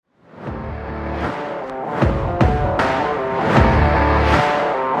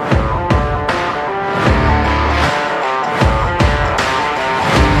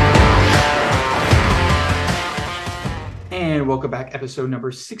welcome back. Episode number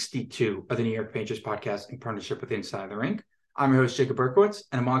 62 of the New York Rangers podcast in partnership with Inside the Rink. I'm your host, Jacob Berkowitz,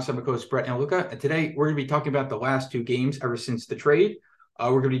 and alongside my co-hosts, Brett and Luca. And today we're going to be talking about the last two games ever since the trade.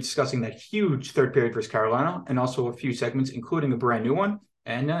 We're going to be discussing that huge third period versus Carolina and also a few segments, including a brand new one.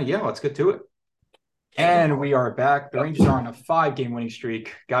 And let's get to it. And we are back. The Rangers are on a 5-game winning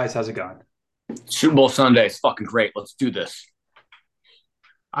streak. Guys, how's it going? Super Bowl Sunday is fucking great. Let's do this.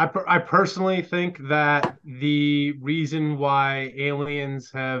 I personally think that the reason why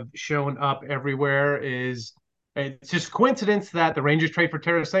aliens have shown up everywhere is it's just coincidence that the Rangers trade for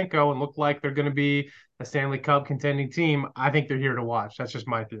Tarasenko and look like they're going to be a Stanley Cup contending team. I think they're here to watch. That's just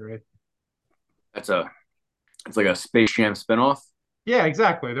my theory. It's like a Space Jam spinoff. Yeah,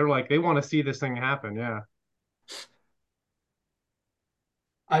 exactly. They want to see this thing happen. Yeah.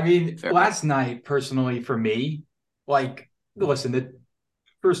 I mean, last night, personally, for me, listen, the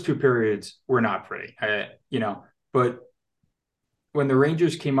first two periods were not pretty, but when the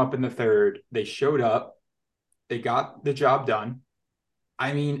Rangers came up in the third, they showed up, they got the job done.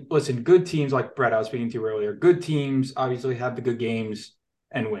 I mean, listen, good teams like Brett, I was speaking to you earlier, good teams obviously have the good games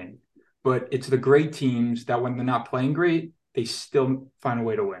and win, but it's the great teams that when they're not playing great, they still find a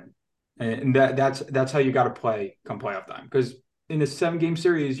way to win. And that's how you got to play come playoff time. Because in a 7-game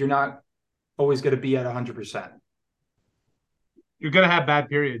series, you're not always going to be at 100%. You're going to have bad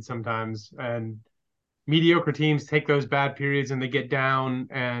periods sometimes, and mediocre teams take those bad periods and they get down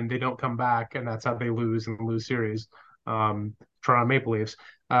and they don't come back, and that's how they lose series. Toronto Maple Leafs,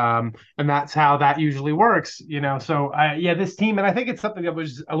 and that's how that usually works, So this team, and I think it's something that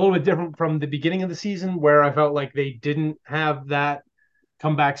was a little bit different from the beginning of the season, where I felt like they didn't have that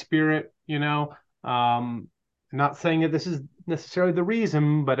comeback spirit. Not saying that this is necessarily the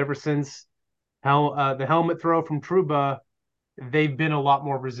reason, but ever since the helmet throw from Trouba, they've been a lot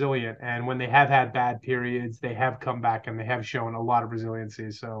more resilient. And when they have had bad periods, they have come back and they have shown a lot of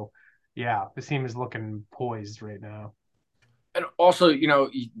resiliency. So, yeah, this team is looking poised right now. And also,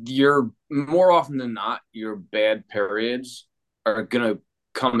 you're more often than not, your bad periods are going to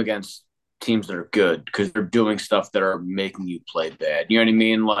come against teams that are good because they're doing stuff that are making you play bad. You know what I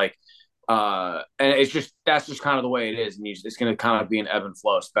mean? And that's just kind of the way it is. And it's going to kind of be an ebb and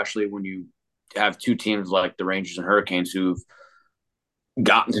flow, especially when you have two teams like the Rangers and Hurricanes who've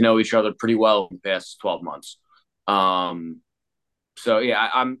gotten to know each other pretty well in the past 12 months.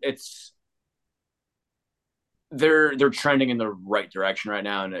 They're trending in the right direction right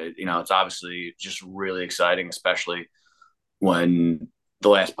now. And, it's obviously just really exciting, especially when the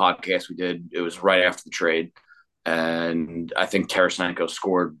last podcast we did, it was right after the trade. And I think Tarasenko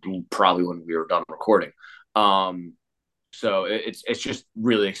scored probably when we were done recording. So it's just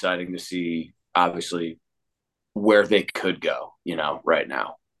really exciting to see, obviously, where they could go, right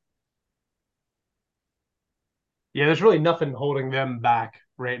now. Yeah, there's really nothing holding them back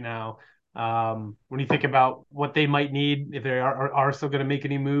right now. When you think about what they might need, if they are still going to make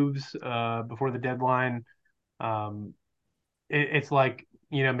any moves before the deadline, it's like,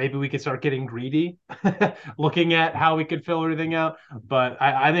 maybe we could start getting greedy, looking at how we could fill everything out. But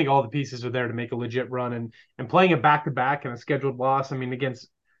I think all the pieces are there to make a legit run, and playing a back-to-back and a scheduled loss. I mean, against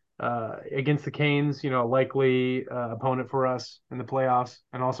the Canes, a likely opponent for us in the playoffs,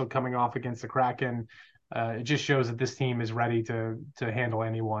 and also coming off against the Kraken, it just shows that this team is ready to handle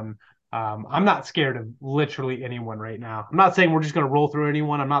anyone. I'm not scared of literally anyone right now. I'm not saying we're just going to roll through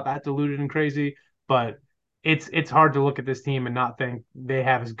anyone. I'm not that deluded and crazy, but it's hard to look at this team and not think they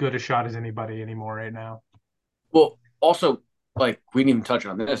have as good a shot as anybody anymore right now. Well, also, we didn't even touch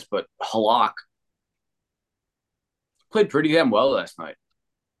on this, but Halak played pretty damn well last night.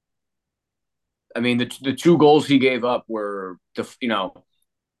 I mean, the two goals he gave up were,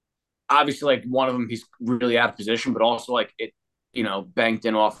 obviously, one of them he's really out of position, but also it, banked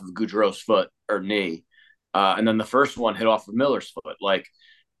in off of Goudreau's foot or knee, and then the first one hit off of Miller's foot.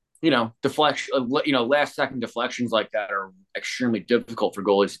 Deflection, last second deflections like that are extremely difficult for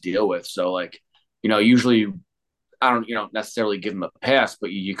goalies to deal with. So, usually I don't, necessarily give them a pass,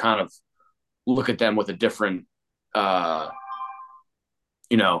 but you kind of look at them with a different,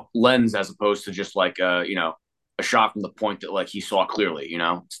 lens as opposed to just a shot from the point that he saw clearly.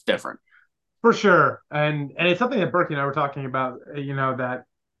 It's different. For sure. And it's something that Berkey and I were talking about, that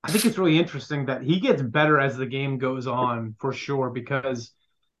I think it's really interesting that he gets better as the game goes on, for sure, because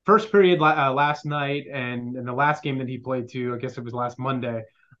first period last night and the last game that he played too, I guess it was last Monday,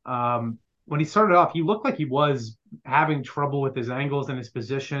 when he started off, he looked like he was having trouble with his angles and his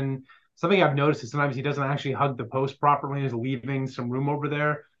position. Something I've noticed is sometimes he doesn't actually hug the post properly and is leaving some room over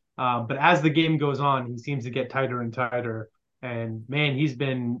there. But as the game goes on, he seems to get tighter and tighter. And man, he's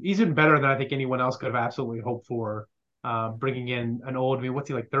been better than I think anyone else could have absolutely hoped for bringing in an old, I mean, what's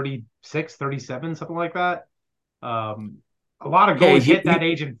he like, 36, 37, something like that. Um, a lot of Yeah, goalies hit that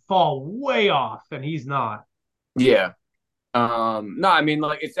age and fall way off, and he's not. yeah. No, I mean,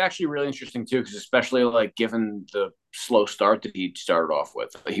 like it's actually really interesting too, because especially like given the slow start that he started off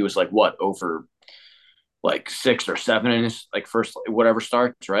with, he was like what over like 6 or 7 in his like first whatever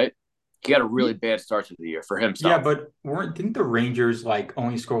starts, right? He had a really bad start to the year for Yeah, himself. but weren't didn't the Rangers like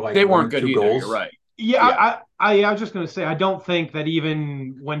only score like They one weren't or good two either. You're goals? right. Yeah, Yeah, I was just gonna say I don't think that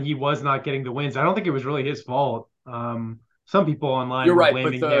even when he was not getting the wins, I don't think it was really his fault. Some people online you're were right.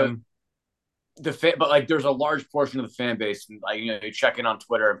 But blaming him. but like there's a large portion of the fan base, and like you check in on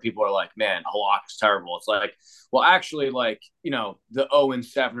Twitter, and people are like, "Man, Halak is terrible." It's like, well, actually, like the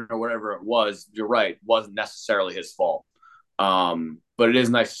 0-7 or whatever it was. You're right, wasn't necessarily his fault. But it is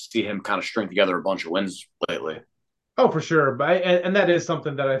nice to see him kind of string together a bunch of wins lately. Oh, for sure. But and that is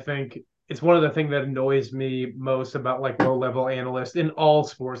something that I think it's one of the things that annoys me most about like low level analysts in all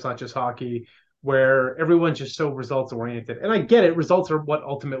sports, not just hockey, where everyone's just so results oriented. And I get it, results are what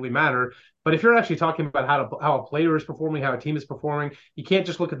ultimately matter. But if you're actually talking about how a player is performing, how a team is performing, you can't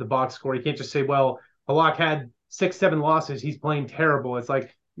just look at the box score. You can't just say, well, Halak had 6, 7 losses. He's playing terrible. It's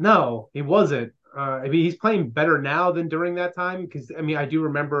like, no, he wasn't. I mean, he's playing better now than during that time because I mean, I do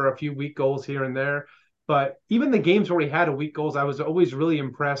remember a few weak goals here and there, but even the games where he had a weak goals, I was always really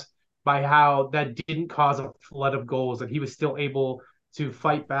impressed by how that didn't cause a flood of goals, that he was still able to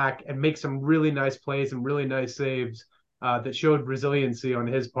fight back and make some really nice plays and really nice saves that showed resiliency on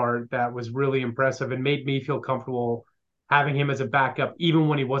his part. That was really impressive and made me feel comfortable having him as a backup, even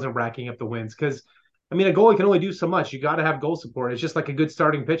when he wasn't racking up the wins. Because, I mean, a goalie can only do so much. You got to have goal support. It's just like a good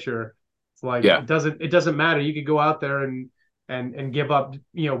starting pitcher. It's like Yeah, it doesn't matter. You could go out there and give up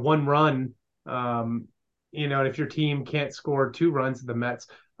one run, if your team can't score 2 runs, the Mets,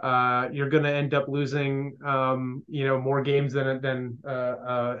 you're going to end up losing, more games than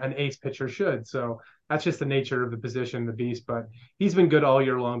an ace pitcher should. So that's just the nature of the position, the beast. But he's been good all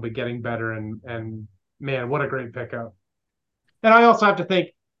year long, but getting better. And man, what a great pickup! And I also have to think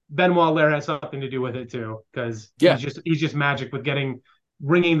Benoit Lair has something to do with it too, because yeah, he's just magic with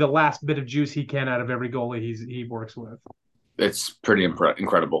wringing the last bit of juice he can out of every goalie he works with. it's pretty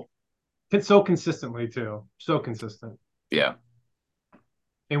incredible. It's so consistently too, so consistent. Yeah.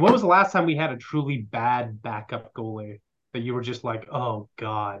 And when was the last time we had a truly bad backup goalie that you were just like, oh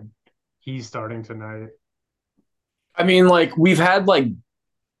God, he's starting tonight? I mean, like we've had like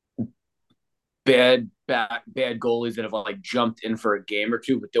bad goalies that have like jumped in for a game or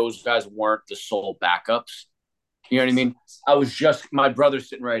two, but those guys weren't the sole backups. You know what I mean? I was just my brother's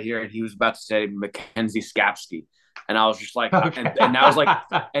sitting right here, and he was about to say Mackenzie Skapsky, and I was just like, Okay. and that was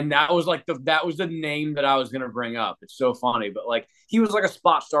like, that was the name that I was gonna bring up. It's so funny, but like he was like a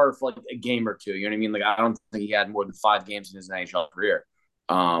spot starter for like a game or two. You know what I mean? Like I don't think he had more than 5 games in his NHL career.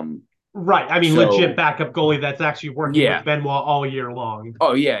 Right. I mean, legit So backup goalie that's actually working with yeah. Benoit all year long.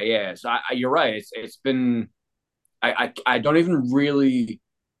 Oh yeah, yeah. So you're right. It's been I don't even really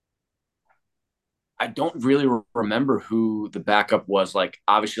I don't really remember who the backup was. Like,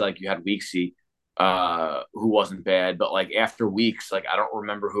 obviously, like you had Weeksy, who wasn't bad, but like after weeks, like I don't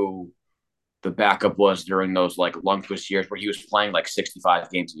remember who the backup was during those like Lundqvist years where he was playing like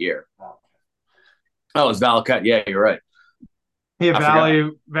 65 games a year. Oh, it was Valaket. Yeah, you're right. Yeah, I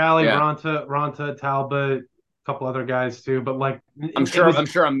forgot. Valley, Yeah, Ronta, Talbot, a couple other guys too. But like, I'm it sure. was I'm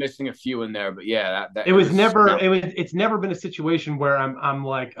sure I'm missing a few in there, but yeah, that it it was was. never it's never been a situation where I'm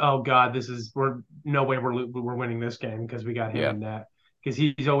like, oh God, we're no way we're winning this game because we got him Yeah, in net, because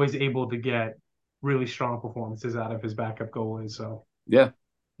he's always able to get really strong performances out of his backup goalies. So yeah.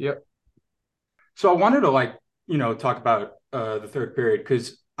 yep. So I wanted to talk about the third period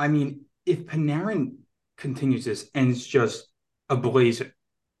because I mean if Panarin continues this and it's just a blaze,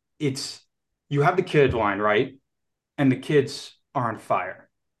 it's you have the kid line right, and the kids are on fire.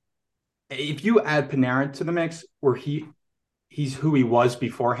 If you add Panarin to the mix, where he's who he was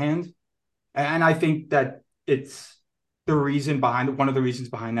beforehand, and I think that it's the reason behind one of the reasons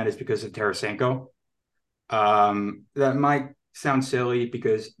behind that is because of Tarasenko. That might sound silly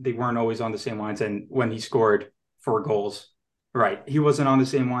because they weren't always on the same lines. And when he scored 4 goals, right, he wasn't on the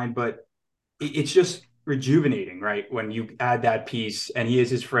same line, but it's just rejuvenating, right? When you add that piece and he is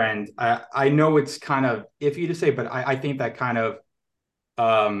his friend. I know it's kind of iffy to say, but I think that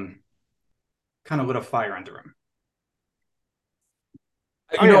um, kind of lit a fire under him.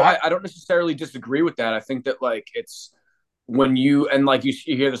 Oh yeah. I don't necessarily disagree with that. I think that like it's when you and like you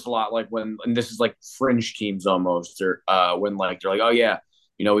hear this a lot, like when and this is like fringe teams almost, or when like they're like, oh yeah,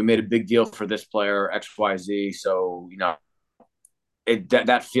 we made a big deal for this player XYZ, so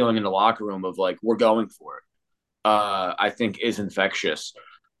that feeling in the locker room of like we're going for it. I think is infectious.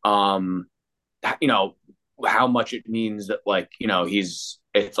 Um, you know, how much it means that like,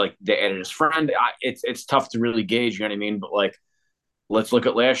 it's like they added his friend. It's tough to really gauge, you know what I mean? But like, let's look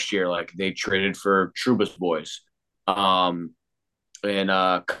at last year. Like they traded for Truba's boys, um, and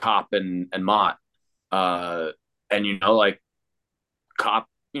Cop and Mott. And like Cop,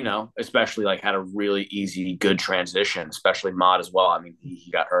 especially like had a really easy, good transition, especially Mott as well. I mean, he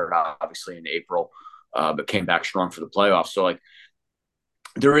got hurt obviously in April, but came back strong for the playoffs. So like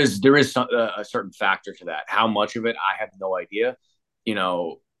there is a certain factor to that. How much of it, I have no idea. You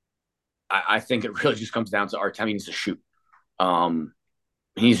know, I think it really just comes down to Artemi needs to shoot. Um,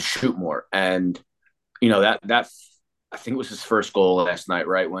 he needs to shoot more, and that I think it was his first goal last night,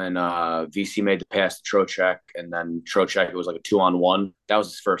 right when VC made the pass to Trocheck, and then Trocheck, it was like a 2-on-1. That was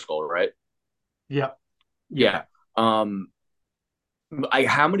his first goal, right? Yeah. Yeah. Um,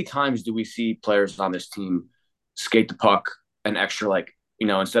 how many times do we see players on this team skate the puck an extra, like,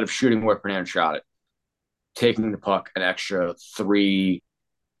 instead of shooting where Panarin shot it, taking the puck an extra 3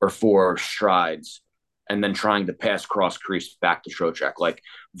 or 4 strides and then trying to pass cross crease back to Trocheck. Like,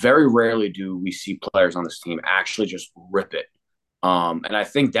 very rarely do we see players on this team actually just rip it. And I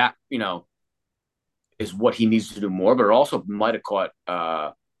think that, is what he needs to do more, but it also might have caught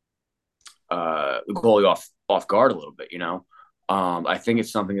the goalie off guard a little bit, I think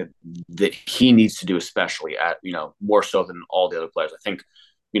it's something that he needs to do, especially at, more so than all the other players. I think,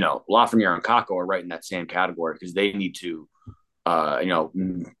 Lafreniere and Kako are right in that same category because they need to,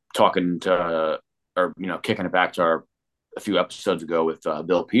 talking to, or, kicking it back to a few episodes ago with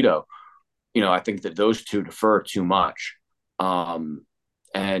Bill Pito, I think that those two defer too much.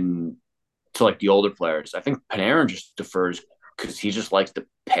 And to like the older players, I think Panarin just defers because he just likes to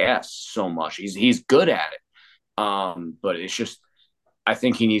pass so much. He's good at it. But it's just, I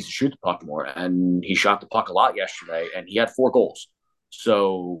think he needs to shoot the puck more, and he shot the puck a lot yesterday, and he had 4 goals.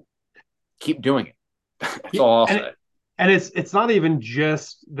 So keep doing it. That's Yeah, all I'll and say. it's not even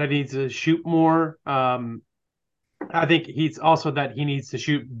just that he needs to shoot more. I think he's also that he needs to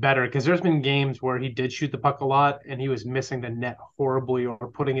shoot better because there's been games where he did shoot the puck a lot and he was missing the net horribly or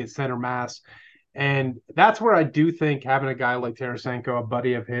putting it center mass. And that's where I do think having a guy like Tarasenko, a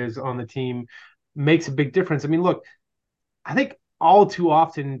buddy of his on the team, makes a big difference. I mean, look, I think all too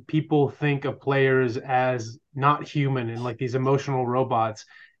often people think of players as not human and like these emotional robots.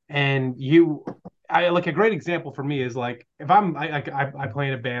 And I like a great example for me is like if I play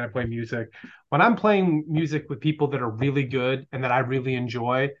in a band, I play music. When I'm playing music with people that are really good and that I really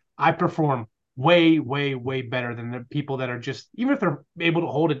enjoy, I perform way, way, way better than the people that are just even if they're able to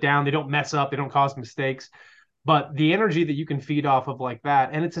hold it down, they don't mess up, they don't cause mistakes. But the energy that you can feed off of like that,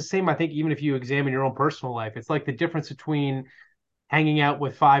 and it's the same, I think, even if you examine your own personal life, it's like the difference between hanging out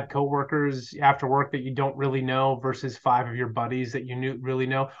with 5 coworkers after work that you don't really know versus 5 of your buddies that really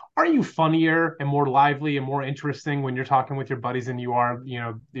know. Are you funnier and more lively and more interesting when you're talking with your buddies than you are,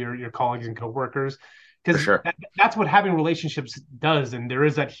 your colleagues and coworkers? For Because sure. that's what having relationships does, and there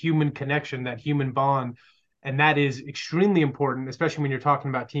is that human connection, that human bond, and that is extremely important, especially when you're talking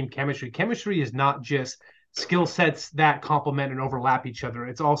about team chemistry. Chemistry is not just skill sets that complement and overlap each other.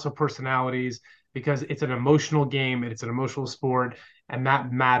 It's also personalities because it's an emotional game, it's an emotional sport, and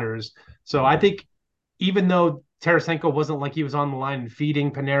that matters. So I think even though Tarasenko wasn't like he was on the line and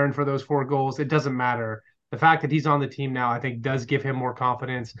feeding Panarin for those 4 goals, it doesn't matter. The fact that he's on the team now, I think, does give him more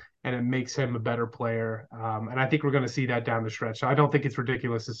confidence and it makes him a better player. And I think we're going to see that down the stretch. So I don't think it's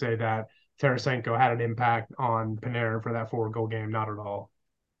ridiculous to say that Tarasenko had an impact on Panarin for that 4 goal game. Not at all.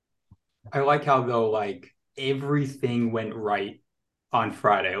 I like how though, like everything went right on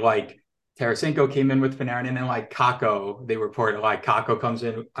Friday. Like Tarasenko came in with Panarin, and then like Kako, they reported like Kako comes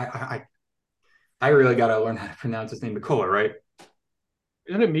in. I really got to learn how to pronounce his name, Mikola, right?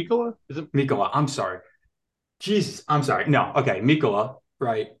 Isn't it Mikola? Is it Mikola. I'm sorry. Jesus, I'm sorry. No, okay, Mikola,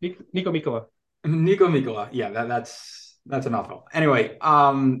 right? Nico Mikola? Nico Mikola. Yeah, that's a mouthful. Anyway, We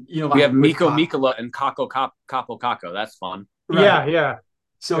have like with Miko Mikola and Capo Kako. That's fun. Yeah, right. yeah,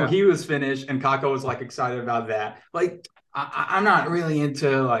 So yeah. he was finished, and Kako was like excited about that. Like, I'm not really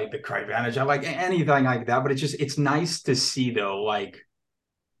into like the cry advantage. I like anything like that, but it's nice to see though, like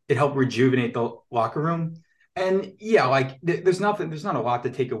it helped rejuvenate the locker room. And yeah, like there's not a lot to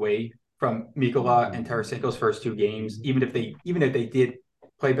take away from Mikola and Tarasenko's first 2 games, even if they did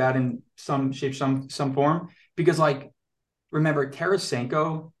play bad in some shape, some form, because like remember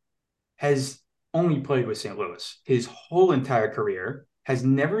Tarasenko has only played with St. Louis his whole entire career, has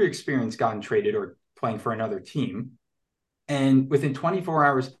never experienced gotten traded or playing for another team. And within 24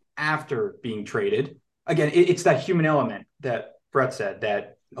 hours after being traded, again, it's that human element that Brett said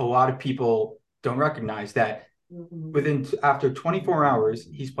that a lot of people don't recognize that after 24 hours,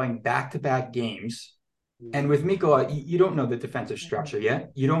 he's playing back-to-back games. And with Mikola, you don't know the defensive structure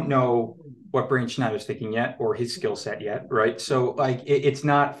yet. You don't know what Brain Schneider's thinking yet or his skill set yet, right? So like it's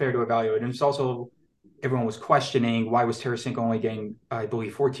not fair to evaluate. And it's also everyone was questioning why was Tarasenko only getting, I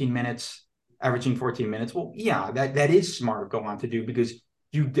believe, 14 minutes, averaging 14 minutes. Well, yeah, that is smart of Golan to do because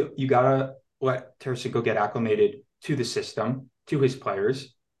you gotta let Tarasenko get acclimated to the system, to his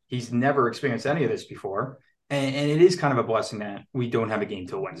players. He's never experienced any of this before. And it is kind of a blessing that we don't have a game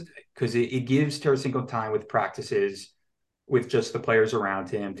till Wednesday because it gives Tarasenko time with practices, with just the players around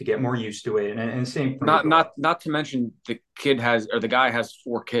him to get more used to it. And same for Mikola. Not to mention the kid has or the guy has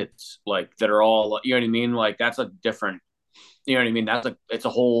 4 kids like that are all you know what I mean. Like that's a different you know what I mean. It's a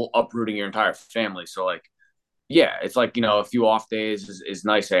whole uprooting your entire family. So like yeah, it's like a few off days is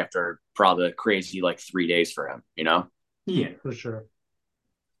nice after probably a crazy like 3 days for him. Yeah, for sure.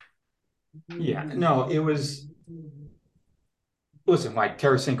 yeah. No, it was. Listen, like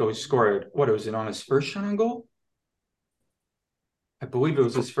Tarasenko scored. What was it on his first shot on goal? I believe it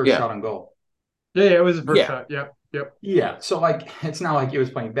was his first Yeah, shot on goal. Yeah, it was the first yeah. shot. Yep, yep. Yeah, so like it's not like he was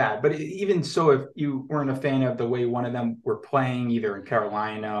playing bad, but even so, if you weren't a fan of the way one of them were playing, either in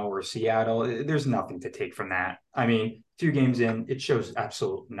Carolina or Seattle, there's nothing to take from that. I mean, 2 games in, it shows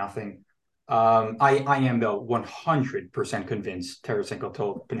absolute nothing. I am though 100% convinced Tarasenko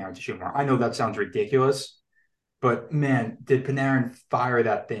told Panarin to shoot more. I know that sounds ridiculous, but man, did Panarin fire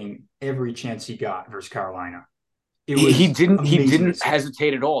that thing every chance he got versus Carolina? It He was didn't he amazing to didn't see.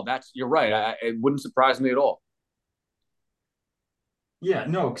 hesitate at all. You're right. It wouldn't surprise me at all. Yeah,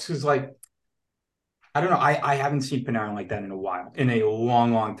 no, because like I don't know. I haven't seen Panarin like that in a while, in a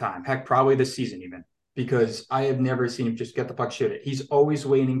long, long time. Heck, probably this season even, because I have never seen him just get the puck, shoot it. He's always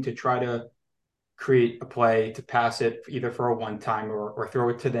waiting to try to create a play to pass it either for a one time or throw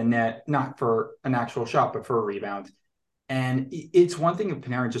it to the net, not for an actual shot, but for a rebound. And it's one thing if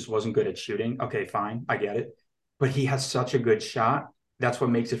Panarin just wasn't good at shooting. Okay, fine, I get it. But he has such a good shot. That's what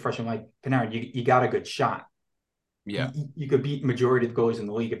makes it frustrating. Like Panarin, you got a good shot. Yeah. You could beat majority of the goalies in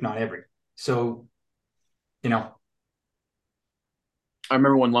the league, if not every. So, you know, I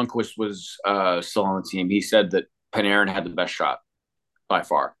remember when Lundqvist was still on the team, he said that Panarin had the best shot by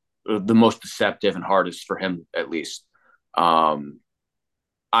far, the most deceptive and hardest for him at least. Um,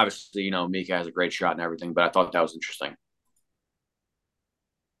 Obviously, Mika has a great shot and everything, but I thought that was interesting.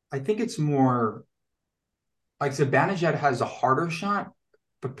 I think it's more like Zibanejad has a harder shot,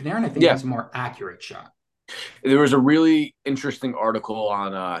 but Panarin, I think, Yeah, has a more accurate shot. there was a really interesting article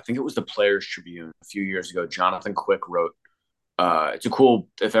on, I think it was the Players Tribune a few years ago. Jonathan Quick wrote, it's a cool,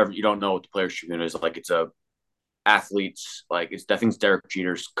 if ever you don't know what the Players Tribune is, like it's a athletes, like I think it's Derek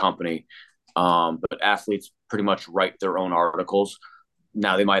Jeter's company, but athletes pretty much write their own articles.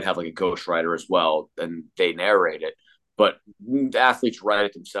 Now they might have like a ghostwriter as well, and they narrate it. But the athletes write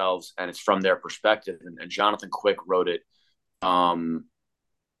it themselves, and it's from their perspective. And Jonathan Quick wrote it.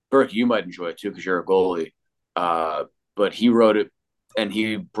 Burke, you might enjoy it too because you're a goalie. But he wrote it, and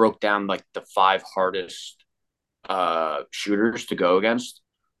he broke down like the 5 hardest shooters to go against.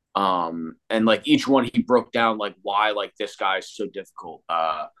 And like each one, he broke down like why like this guy is so difficult.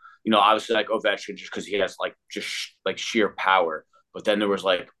 Obviously like Ovechkin just because he has like just like sheer power. But then there was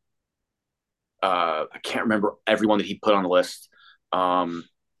like I can't remember everyone that he put on the list.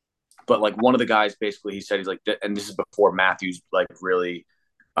 But like one of the guys basically he said he's like, and this is before Matthews like really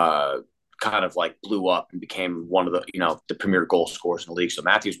uh kind of like blew up and became one of the premier goal scorers in the league. So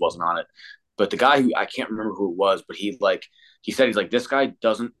Matthews wasn't on it. But the guy who I can't remember who it was, but he said he's like, this guy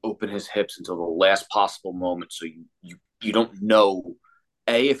doesn't open his hips until the last possible moment. So you don't know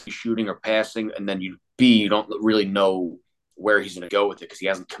A, if he's shooting or passing, and then you don't really know where he's going to go with it because he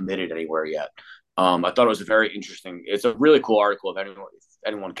hasn't committed anywhere yet. I thought it was a very interesting. It's a really cool article. If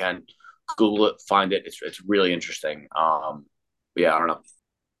anyone can Google it, find it. It's really interesting. Yeah, I don't know.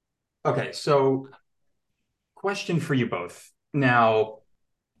 Okay, so question for you both. Now,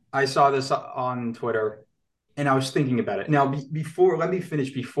 I saw this on Twitter and I was thinking about it. Now, before, let me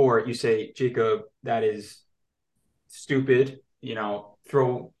finish before you say, Jacob, that is stupid,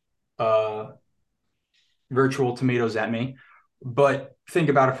 throw virtual tomatoes at me. But think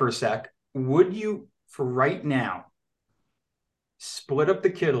about it for a sec. Would you, for right now, split up the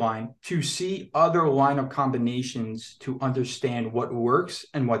kid line to see other lineup combinations to understand what works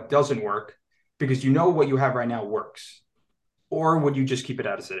and what doesn't work? Because you know what you have right now works. Or would you just keep it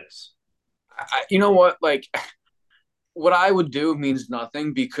as it is? You know what? Like, what I would do means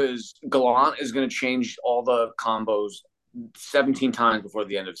nothing because Gallant is going to change all the combos 17 times before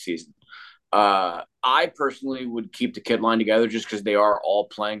the end of the season. I personally would keep the kid line together just because they are all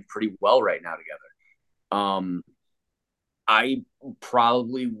playing pretty well right now together. Um, I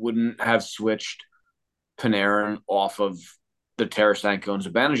probably wouldn't have switched Panarin off of the Tarasenko and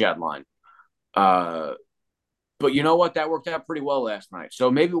Zibanejad line. Uh, but you know what? That worked out pretty well last night.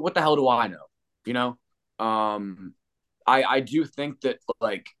 So maybe what the hell do I know? You know, um, I do think that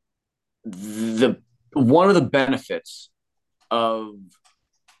like the one of the benefits of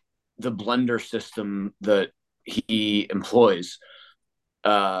the blender system that he employs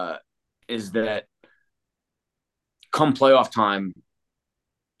uh, is that come playoff time,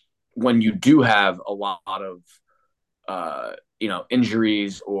 when you do have a lot of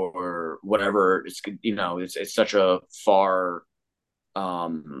injuries or whatever, it's such a such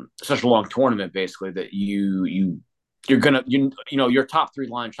a long tournament basically that you're gonna your top three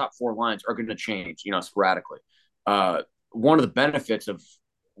lines, top four lines are gonna change sporadically. One of the benefits of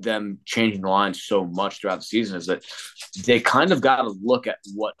them changing the lines so much throughout the season is that they kind of got to look at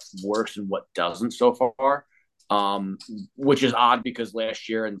what works and what doesn't so far. Which is odd because last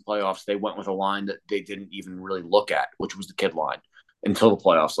year in the playoffs they went with a line that they didn't even really look at, which was the kid line until the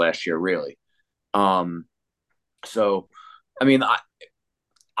playoffs last year, really. So, I mean,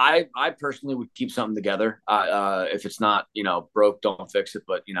 I personally would keep something together. If it's not broke, don't fix it.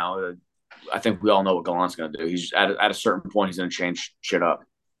 But I think we all know what Gallant's going to do. He's at a certain point he's going to change shit up.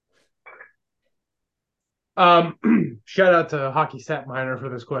 Shout out to Hockey Stat Miner for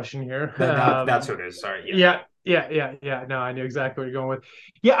this question here. That's what it is. Sorry. Yeah. No, I knew exactly what you're going with.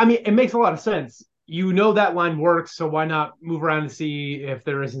 Yeah, I mean, it makes a lot of sense. You know that line works, so why not move around and see if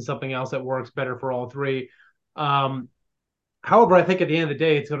there isn't something else that works better for all three? However, I think at the end of the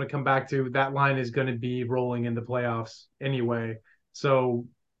day, it's going to come back to that line is going to be rolling in the playoffs anyway. So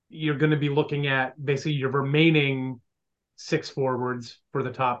you're going to be looking at basically your remaining six forwards for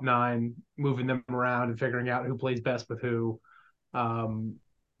the top nine, moving them around and figuring out who plays best with who.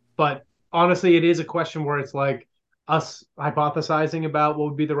 But honestly, it is a question where it's like us hypothesizing about what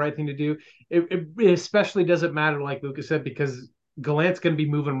would be the right thing to do. It especially doesn't matter, like Lucas said, because Gallant's going to be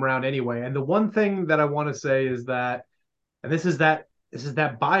moving around anyway. And the one thing that I want to say is that, and this is that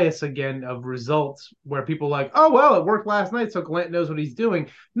bias again of results where people are like, oh well, it worked last night, so Gallant knows what he's doing.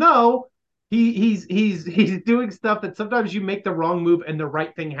 No, he's doing stuff that sometimes you make the wrong move and the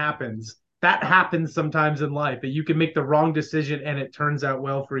right thing happens. That happens sometimes in life that you can make the wrong decision and it turns out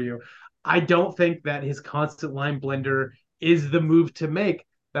well for you. I don't think that his constant line blender is the move to make.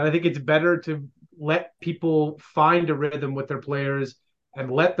 That I think it's better to let people find a rhythm with their players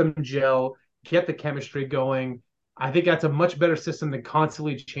and let them gel, get the chemistry going. I think that's a much better system than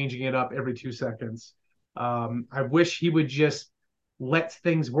constantly changing it up every 2 seconds. I wish he would just let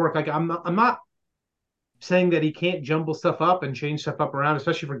things work. Like I'm not saying that he can't jumble stuff up and change stuff up around,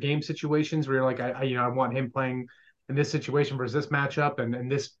 especially for game situations where you're like, I want him playing in this situation versus this matchup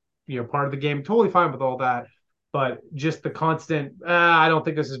and this part of the game. Totally fine with all that, but just the constant, I don't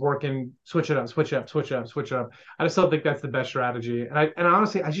think this is working. Switch it up, switch it up, switch it up, switch it up. I just don't think that's the best strategy. And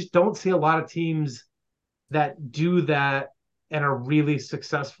honestly, I just don't see a lot of teams that do that and are really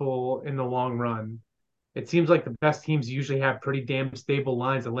successful in the long run. It seems like the best teams usually have pretty damn stable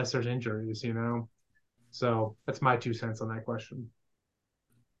lines unless there's injuries. So that's my 2 cents on that question.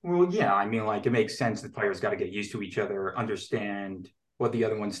 Well, yeah, I mean, like it makes sense. The players got to get used to each other, understand what the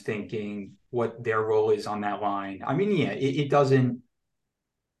other one's thinking, what their role is on that line. I mean, yeah, it doesn't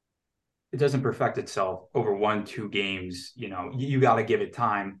perfect itself over 1-2 games. You got to give it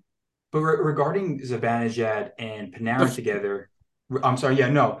time. But regarding Zibanejad and Panarin together, I'm sorry. Yeah,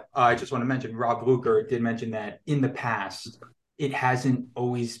 no, I just want to mention Rob Luker did mention that in the past, it hasn't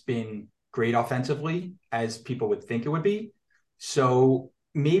always been great offensively as people would think it would be. So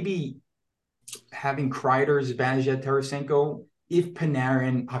maybe having Kreider, Zibanejad, Tarasenko, if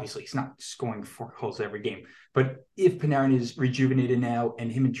Panarin, obviously he's not scoring 4 goals every game, but if Panarin is rejuvenated now and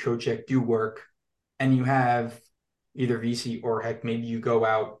him and Trocheck do work, and you have either VC or heck, maybe you go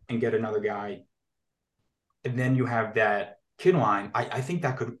out and get another guy, and then you have that kid line, I think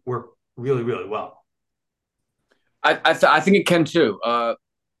that could work really, really well. I think it can too. Talking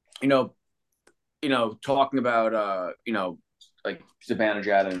about like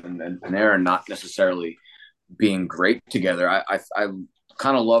Zibanejad and Panarin not necessarily being great together. I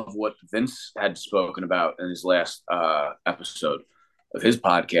kind of love what Vince had spoken about in his last episode of his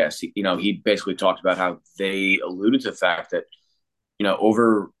podcast. He basically talked about how they alluded to the fact that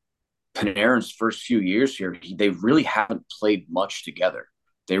over Panarin's first few years here, they really haven't played much together.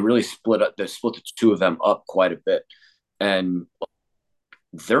 They really split the two of them up quite a bit, and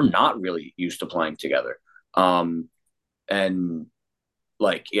they're not really used to playing together. And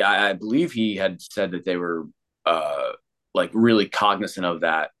like, yeah, I believe he had said that they were like really cognizant of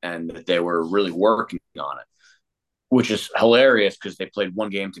that and that they were really working on it, which is hilarious because they played one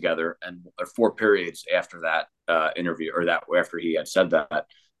game together and or 4 periods after that interview or that after he had said that,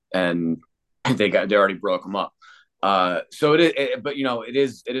 and they already broke him up. So but it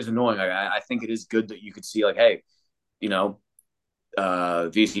is annoying. I think it is good that you could see like, hey, you know,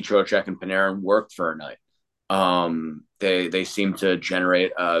 VC Trocheck and Panarin worked for a night. They seem to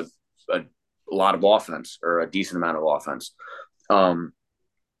generate a lot of offense or a decent amount of offense. Um,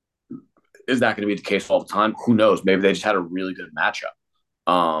 is that going to be the case all the time? Who knows? Maybe they just had a really good matchup.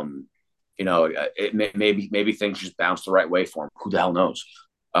 Um, maybe things just bounced the right way for them. Who the hell knows?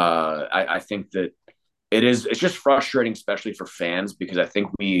 I think that it's just frustrating, especially for fans, because I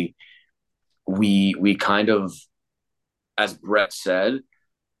think we kind of, as Brett said,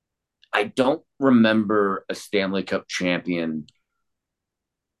 I don't remember a Stanley Cup champion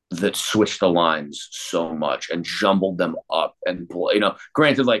that switched the lines so much and jumbled them up. And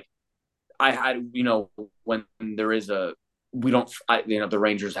granted, like I had, when there is the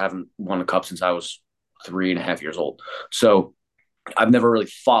Rangers haven't won a cup since I was 3.5 years old, so I've never really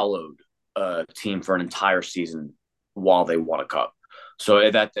followed a team for an entire season while they won a cup. So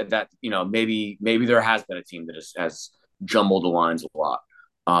maybe there has been a team that has jumbled the lines a lot,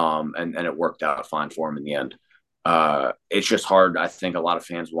 and it worked out fine for them in the end. It's just hard. I think a lot of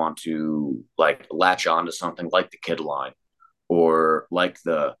fans want to like latch on to something like the kid line or like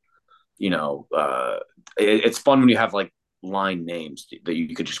it's fun when you have like line names that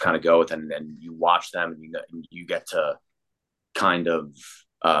you could just kind of go with, and you watch them and you get to kind of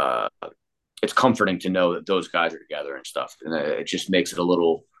it's comforting to know that those guys are together and stuff, and it just makes it a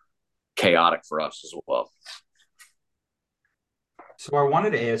little chaotic for us as well. So I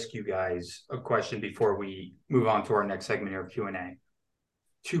wanted to ask you guys a question before we move on to our next segment here of Q&A.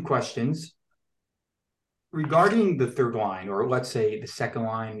 2 questions. Regarding the third line, or let's say the second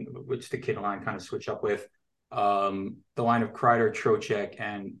line, which the kid line kind of switch up with, the line of Kreider, Trocheck,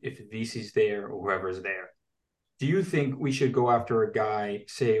 and if VC's there or whoever's there, do you think we should go after a guy,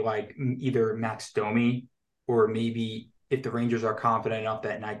 say like either Max Domi, or maybe if the Rangers are confident enough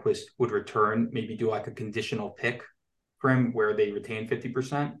that Nyquist would return, maybe do like a conditional pick for him where they retain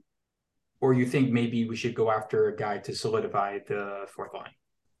 50%? Or you think maybe we should go after a guy to solidify the fourth line?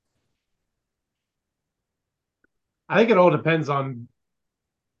 I think it all depends on.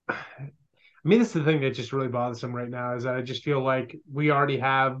 I mean, this is the thing that just really bothers him right now is that I just feel like we already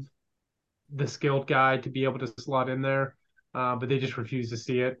have the skilled guy to be able to slot in there, but they just refuse to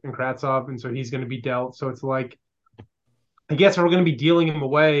see it in Kravtsov, and so he's going to be dealt. So it's like, I guess if we're going to be dealing him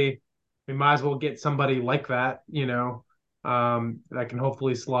away, we might as well get somebody like that, that can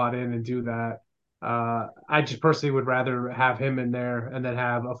hopefully slot in and do that. I just personally would rather have him in there and then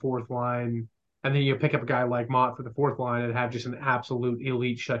have a fourth line, and then you pick up a guy like Mott for the fourth line and have just an absolute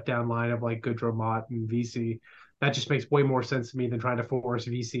elite shutdown line of like Goodrow, Mott, and VC. That just makes way more sense to me than trying to force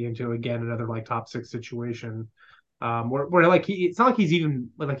VC into again another like top six situation. Where like it's not like he's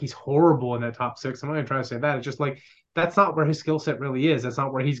even like he's horrible in that top six. I'm not even trying to say that. It's just like that's not where his skill set really is. That's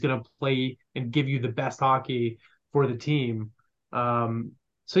not where he's going to play and give you the best hockey for the team. So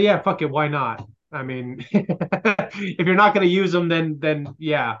yeah, fuck it. Why not? I mean, if you're not going to use him, then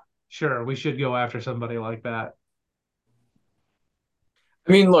yeah, sure, we should go after somebody like that.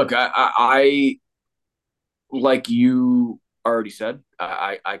 I mean, look, I like you already said,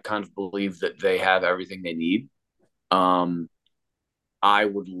 I kind of believe that they have everything they need. Um, I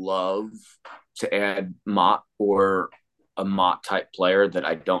would love to add Mott or a Mott type player that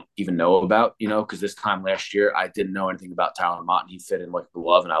I don't even know about, because this time last year I didn't know anything about Tyler Mott and he fit in like a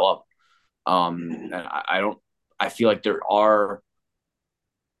glove and I love him. And I feel like there are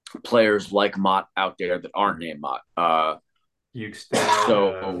players like Mott out there that aren't named Mott.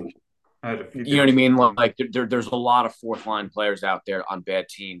 So you know what I mean? Like there's a lot of fourth line players out there on bad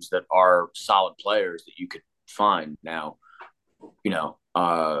teams that are solid players that you could find now. You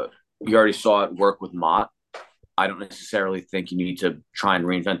already saw it work with Mott. I don't necessarily think you need to try and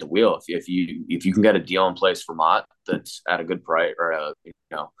reinvent the wheel. If you can get a deal in place for Mott that's at a good price or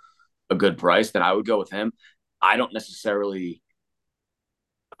a good price, then I would go with him. I don't necessarily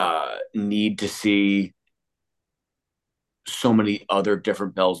need to see so many other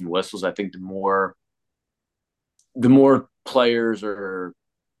different bells and whistles. I think the more players or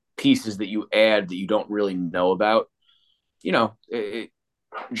pieces that you add that you don't really know about,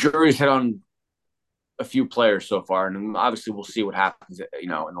 jury's hit on a few players so far, and obviously we'll see what happens, in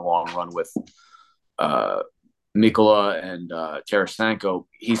the long run with Mikola and Tarasenko.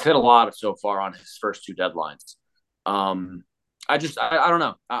 He's hit a lot so far on his first 2 deadlines. I don't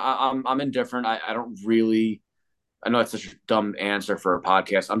know. I'm indifferent. I don't really I know it's such a dumb answer for a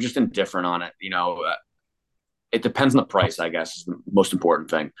podcast. I'm just indifferent on it. It depends on the price, I guess, is the most important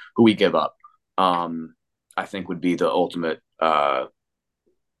thing. Who we give up, I think would be the ultimate,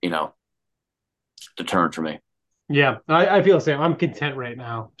 you know, deterrent for me. Yeah, I feel the same. I'm content right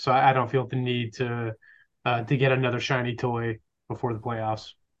now, so I don't feel the need to get another shiny toy before the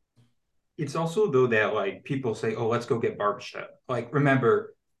playoffs. It's also though that like people say, "Oh, let's go get Barbashev." Like,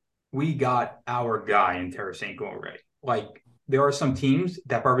 remember, we got our guy in Tarasenko already. Like, there are some teams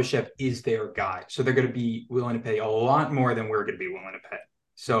that Barbashev is their guy, so they're going to be willing to pay a lot more than we're going to be willing to pay.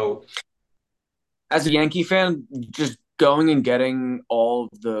 So, As a Yankee fan, just going and getting all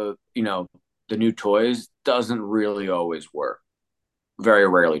of the new toys doesn't really always work. Very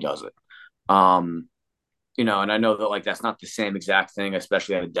rarely does it. Um, and I know that like that's not the same exact thing,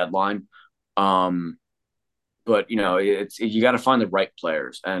 especially at a deadline. Um, but it's you got to find the right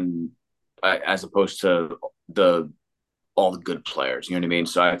players, and as opposed to the all the good players. You know what I mean?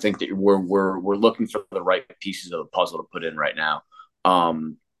 So I think that we're looking for the right pieces of the puzzle to put in right now.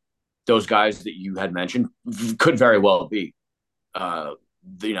 Those guys that you had mentioned could very well be,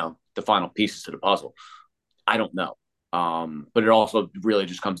 the final pieces to the puzzle. I don't know. But it also really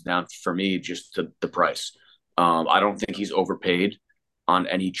just comes down for me just to the price. I don't think he's overpaid on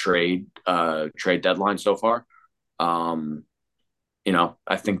any trade deadline so far. Um,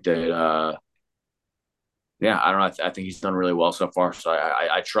 I think that yeah, I don't know. I think he's done really well so far. So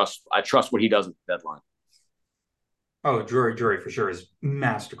I trust what he does at the deadline. oh, Drury for sure is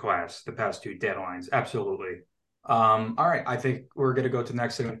masterclass the past two deadlines. Absolutely. All right, I think we're going to go to the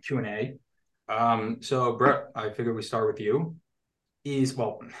next segment, Q&A. So Brett, I figured we start with you. Is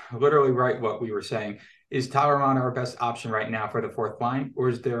well, literally right what we were saying. Is Tyler our best option right now for the fourth line, or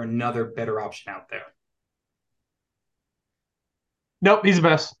is there another better option out there? Nope, he's the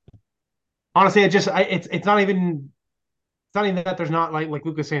best. Honestly, it's not even that there's not like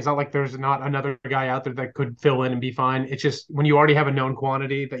Lucas saying, it's not like there's not another guy out there that could fill in and be fine. It's just when you already have a known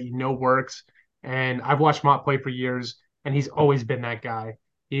quantity that you know works. And I've watched Mott play for years, and he's always been that guy.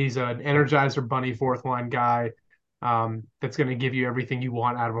 He's an energizer bunny fourth line guy, that's going to give you everything you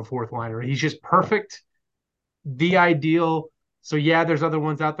want out of a fourth liner. He's just perfect, the ideal. So yeah, there's other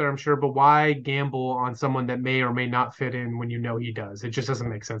ones out there, I'm sure, but why gamble on someone that may or may not fit in when you know he does? It just doesn't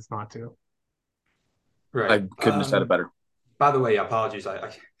make sense not to. Right. I couldn't have said it better. By the way, apologies.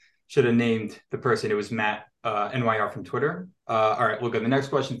 I should have named the person. It was Matt NYR from Twitter. All right, we'll go. The next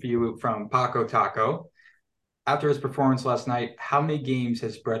question for you from Paco Taco. After his performance last night, how many games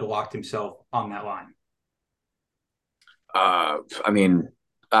has Brett locked himself on that line? I mean,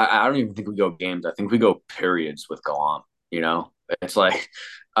 I don't even think we go games. I think we go periods with Gallant. It's like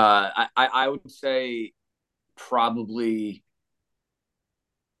I would say probably.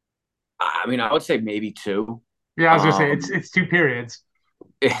 I mean, I would say maybe two. Yeah, I was gonna say it's Um, it's two periods.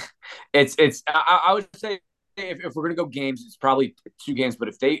 it, it's. I would say if we're gonna go games, it's probably two games. But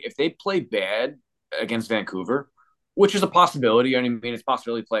if they play bad against Vancouver, which is a possibility. I mean, it's a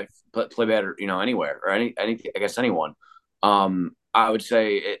possibility to play better, anywhere or any I guess anyone. I would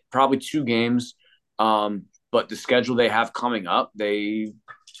say probably two games. But the schedule they have coming up, they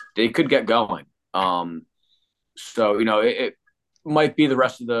could get going. So it might be the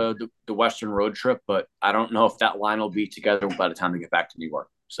rest of the Western road trip, but I don't know if that line will be together by the time they get back to New York.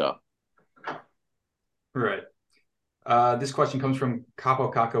 So Right. This question comes from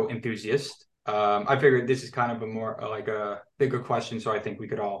Capo Caco Enthusiast. I figured this is kind of a more like a bigger question, so I think we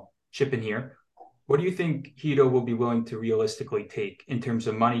could all chip in here. What do you think Hito will be willing to realistically take in terms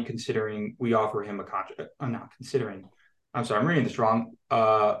of money, considering we offer him a contract? I'm not considering. I'm sorry, I'm reading this wrong.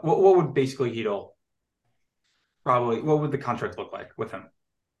 What would basically Hito probably? What would the contract look like with him?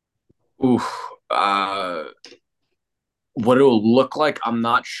 oof. What it will look like, I'm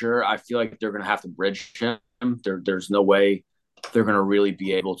not sure. I feel like they're gonna have to bridge him. There's no way they're gonna really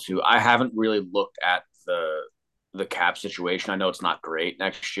be able to. I haven't really looked at the cap situation. I know it's not great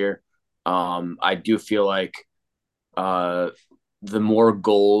next year. I do feel like uh, the more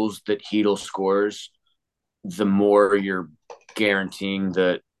goals that Heedle scores, the more you're guaranteeing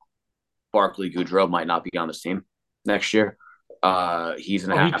that Barkley Goodrow might not be on this team next year. He's Oh,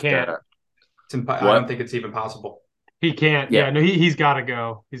 gonna he have can't. to I don't what? think it's even possible. He can't. Yeah, Yeah, no, he's got to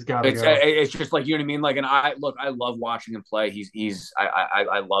go. He's got to go. it's just like you know what I mean. Like, and I love watching him play.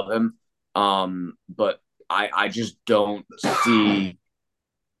 I love him. But I just don't see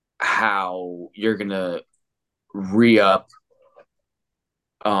how you're gonna re up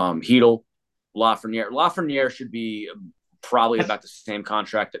Heedle, Lafreniere. Lafreniere should be probably That's about the same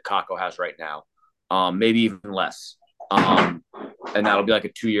contract that Kako has right now, maybe even less. And that'll be like a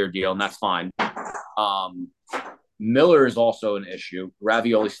 2-year deal, and that's fine. Um, Miller is also an issue.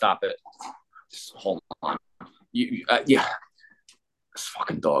 Ravioli, stop it. Just hold on. Yeah, this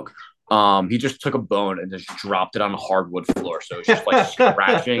fucking dog. He just took a bone and just dropped it on the hardwood floor. So it's just like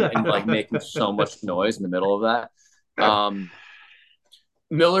scratching and like making so much noise in the middle of that.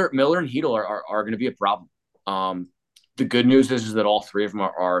 Miller and Heedle are going to be a problem. The good news is that all three of them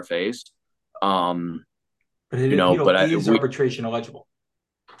are RFAs. But is arbitration eligible.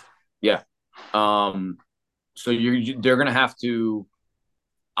 Yeah. So they're going to have to.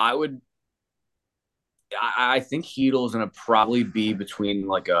 I think Heedle is going to probably be between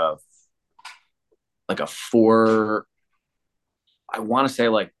like a four. I want to say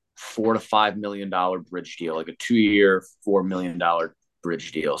like $4 to $5 million bridge deal, like a 2-year, $4 million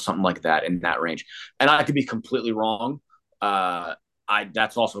bridge deal, something like that in that range. And I could be completely wrong.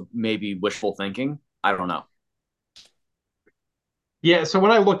 That's also maybe wishful thinking. I don't know. Yeah, so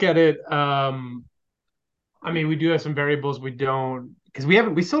when I look at it, I mean, we do have some variables we don't because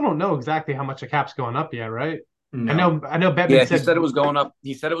we still don't know exactly how much the cap's going up yet, right? No. I know. Bettman Yeah, he said it was going up.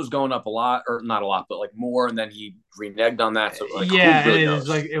 He said it was going up a lot, or not a lot, but like more, and then he reneged on that. So like, yeah, who really and knows?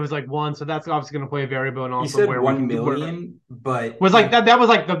 it was like one, so that's obviously going to play a variable, and He also said where 1 million, but was like that was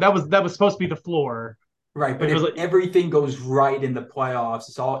like that was supposed to be the floor, right? But it if was like, everything goes right in the playoffs,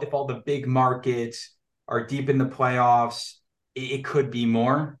 if all the big markets are deep in the playoffs, it could be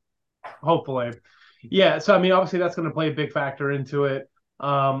more. hopefully, yeah. So I mean, obviously that's going to play a big factor into it.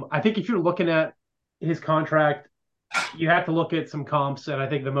 I think if you're looking at his contract, you have to look at some comps, and I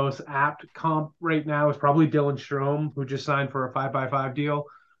think the most apt comp right now is probably Dylan Strome, who just signed for a 5x5 deal.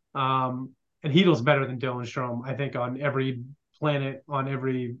 And Heedle's better than Dylan Strome, I think, on every planet, on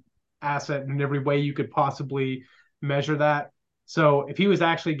every asset, in every way you could possibly measure that. So if he was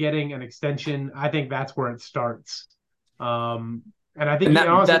actually getting an extension, I think that's where it starts. And I think And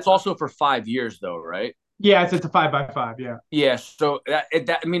honestly, that's also for 5 years, though, right? yeah, it's a 5x5. Yeah. Yeah. So I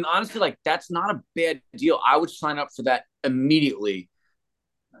mean, honestly, like that's not a bad deal. I would sign up for that immediately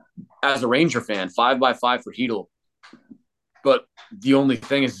as a Ranger fan. 5x5 for Heedle. But the only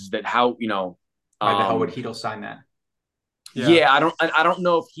thing is that how Why the hell would Heedle sign that? Yeah, I don't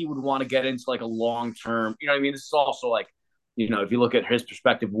know if he would want to get into like a long term. You know what I mean? This is also like, if you look at his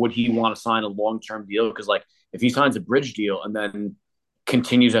perspective, would he want to sign a long term deal? Because like if he signs a bridge deal and then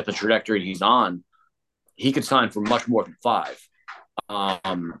continues at the trajectory he's on, he could sign for much more than 5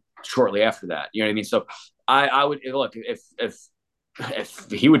 shortly after that. You know what I mean? So I would look if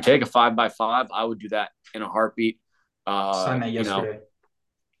he would take a 5x5, I would do that in a heartbeat. Signed that yesterday.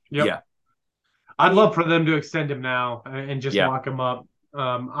 Yep. Yeah. I'd love for them to extend him now and just Yeah. lock him up.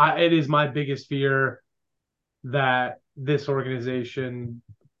 It is my biggest fear that this organization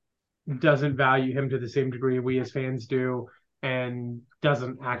doesn't value him to the same degree we as fans do and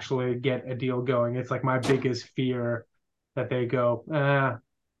doesn't actually get a deal going. It's like my biggest fear that they go, well,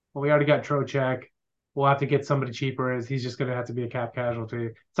 we already got Trocheck. We'll have to get somebody cheaper as he's just going to have to be a cap casualty.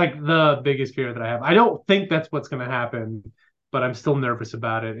 It's like the biggest fear that I have. I don't think that's what's going to happen, but I'm still nervous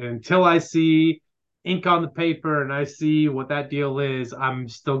about it. And until I see ink on the paper and I see what that deal is, I'm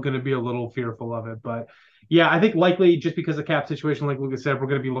still going to be a little fearful of it. But yeah, I think likely just because of the cap situation, like Lucas said, we're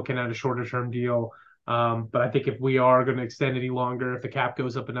going to be looking at a shorter term deal. But I think if we are going to extend any longer, if the cap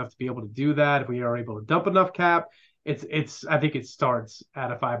goes up enough to be able to do that, if we are able to dump enough cap, it's I think it starts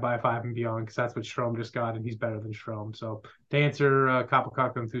at a 5x5 and beyond because that's what Strome just got and he's better than Strome. So to answer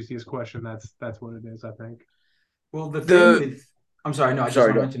Coppercock enthusiast question, that's what it is, I think. Well, the thing with I'm sorry, no, I just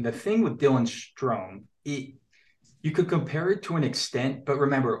want to mention the thing with Dylan Strome, you could compare it to an extent, but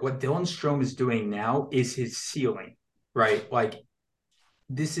remember what Dylan Strome is doing now is his ceiling, right? Like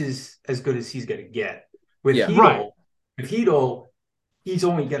this is as good as he's going to get. With Heedle, he's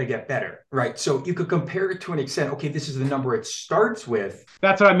only going to get better, right? So you could compare it to an extent. Okay, this is the number it starts with.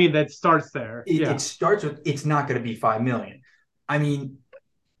 That's what I mean. That starts there. It starts with. It's not going to be 5 million. I mean,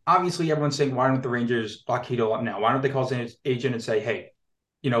 obviously, everyone's saying, why don't the Rangers lock Heedle up now? Why don't they call his agent and say, hey,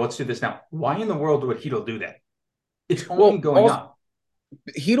 let's do this now? Why in the world would Heedle do that? It's only going up.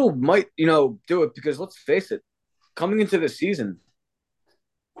 Heedle might, do it because let's face it, coming into the season,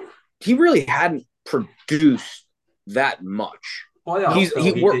 he really hadn't produced that much. He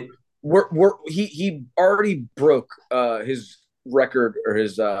already broke his record or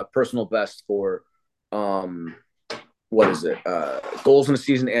his personal best for goals in the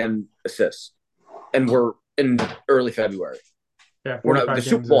season and assists, and we're in early February. Yeah, the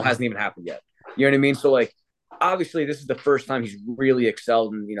Super Bowl hasn't even happened yet. You know what I mean? So like, obviously, this is the first time he's really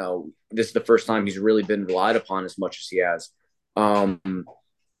excelled, and this is the first time he's really been relied upon as much as he has.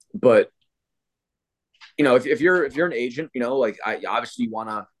 But if you're an agent, like I obviously want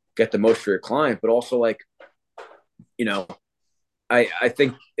to get the most for your client, but also like you know, I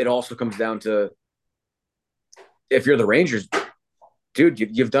think it also comes down to if you're the Rangers, dude,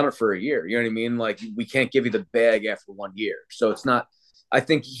 you've done it for a year. You know what I mean? Like we can't give you the bag after 1 year. So it's not. I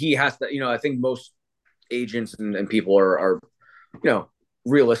think he has to. I think most agents and people are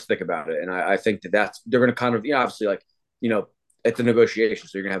realistic about it, and I think they're going to kind of obviously like it's a negotiation,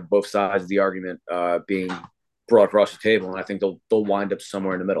 so you're going to have both sides of the argument being brought across the table, and I think they'll wind up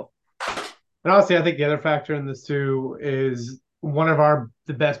somewhere in the middle. And honestly, I think the other factor in this too is one of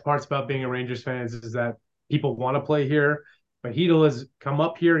the best parts about being a Rangers fan is that people want to play here. But Hedel has come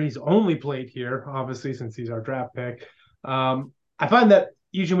up here. He's only played here, obviously, since he's our draft pick. I find that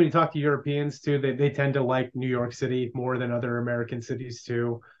usually when you talk to Europeans too, they tend to like New York City more than other American cities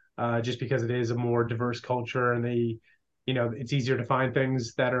too, just because it is a more diverse culture and it's easier to find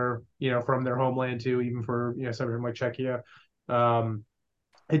things that are from their homeland too, even for something like Czechia. Um,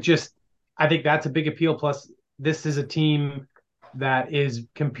 it just I think that's a big appeal. Plus, this is a team that is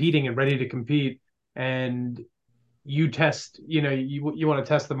competing and ready to compete, and you want to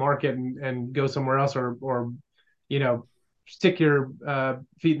test the market and go somewhere else or stick your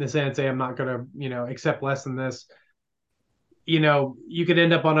feet in the sand and say I'm not going to accept less than this. You could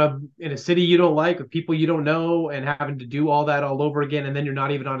end up in a city you don't like with people you don't know and having to do all that all over again, and then you're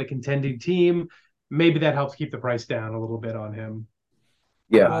not even on a contending team. Maybe that helps keep the price down a little bit on him.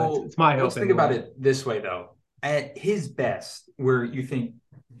 Yeah. It's my hope. Let's think about it this way, though. At his best, where you think,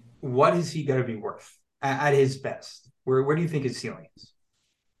 what is he going to be worth at his best? Where do you think his ceiling is?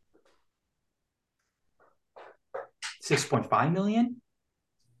 6.5 million?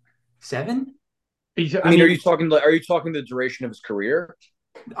 7? Are you talking the duration of his career?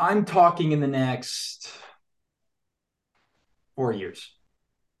 I'm talking in the next 4 years.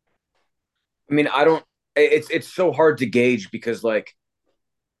 I mean, I don't. It's so hard to gauge because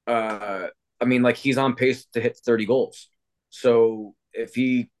he's on pace to hit 30 goals. So if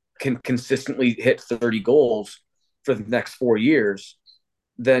he can consistently hit 30 goals for the next 4 years,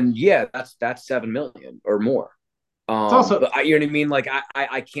 then yeah, that's 7 million or more. But you know what I mean? Like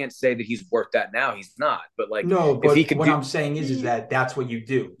I can't say that he's worth that now. He's not. But no. But I'm saying is that that's what you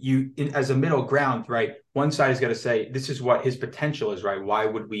do. As a middle ground, right? One side is going to say this is what his potential is, right? Why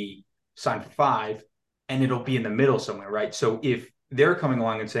would we sign for 5? And it'll be in the middle somewhere, right? So if they're coming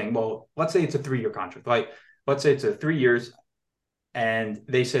along and saying, well, let's say it's a 3-year contract, like let's say it's a 3 years, and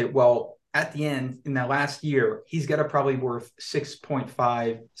they say, well, at the end in that last year, he's got to probably worth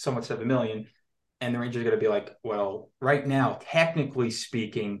 6.5, somewhat 7 million. And the Rangers are going to be like, well, right now, technically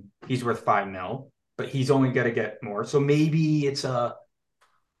speaking, he's worth 5 mil, but he's only got to get more. So maybe it's a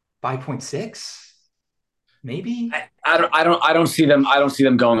 5.6. Maybe I don't see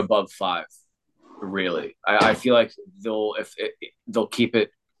them going above 5. Really, I feel like they'll keep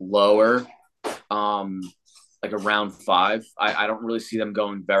it lower, like around 5. I don't really see them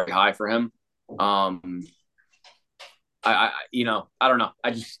going very high for him. I don't know.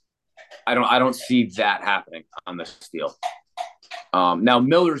 I don't see that happening on this deal. Now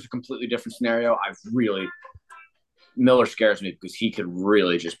Miller's a completely different scenario. Miller scares me because he could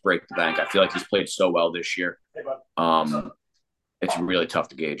really just break the bank. I feel like he's played so well this year. It's really tough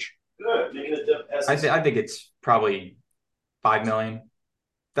to gauge. I think it's probably 5 million.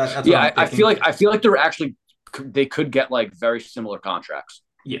 That's yeah. I feel like they could get like very similar contracts.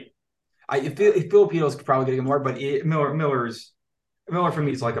 Yeah, if Filipinos could probably get more, but Miller for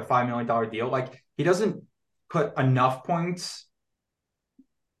me is like a $5 million deal. Like he doesn't put enough points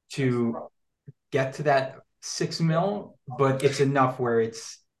to get to that 6 mil, but it's enough where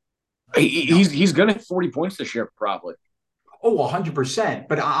he's gonna hit 40 points this year probably. Oh, 100%.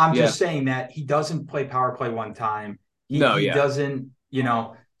 But I'm just saying that he doesn't play power play one time. He doesn't,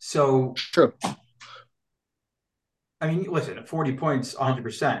 so true. I mean, listen, 40 points,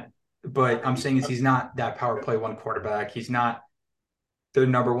 100%. But I'm saying he's not that power play one quarterback. He's not the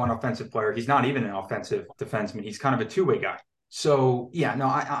number one offensive player. He's not even an offensive defenseman. He's kind of a two-way guy. So yeah, no,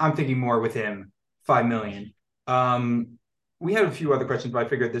 I'm thinking more with him, 5 million. We have a few other questions, but I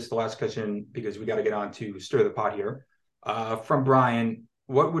figured this is the last question because we got to get on to stir the pot here. From Brian,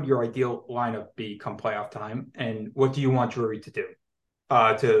 what would your ideal lineup be come playoff time, and what do you want Drury to do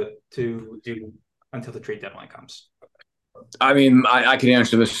to do until the trade deadline comes? I mean, I can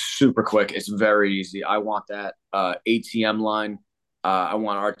answer this super quick. It's very easy. I want that ATM line. I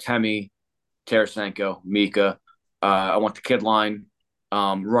want Artemi, Tarasenko, Mika. I want the kid line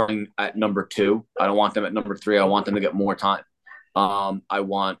running at number 2. I don't want them at number 3. I want them to get more time. I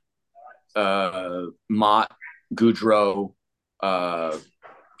want Mott, Goudreau,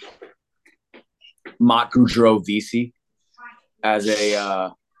 Mott, Goudreau, VC as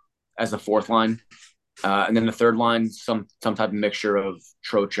a 4th line. And then the third line, some type of mixture of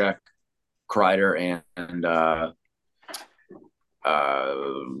Trocheck, Kreider, and uh,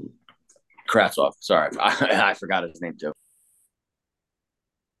 Kravtsov. Sorry, I forgot his name too.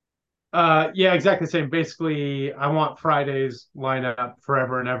 Yeah, exactly the same. Basically, I want Friday's lineup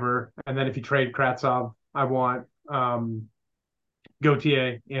forever and ever. And then if you trade Kratsov, I want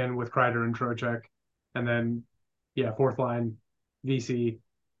Gautier in with Kreider and Trocheck. And then, yeah, fourth line, VC,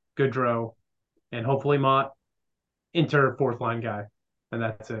 Goodrow, and hopefully Mott, Inter fourth line guy. And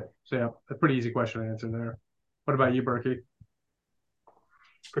that's it. So, yeah, a pretty easy question to answer there. What about you, Berkey?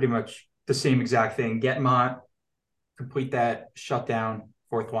 Pretty much the same exact thing. Get Mott, complete that shutdown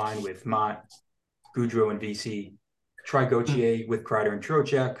fourth line with Mott, Goudreau, and VC. Try Gauthier with Kreider and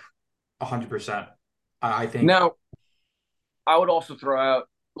Trocheck, 100%. I think. Now, I would also throw out.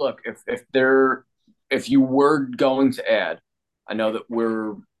 Look, if you were going to add, I know that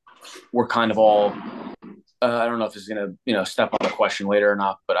we're kind of all. I don't know if this is going to step on the question later or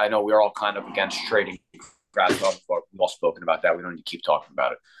not, but I know we're all kind of against trading Kravtsov. We've all spoken about that. We don't need to keep talking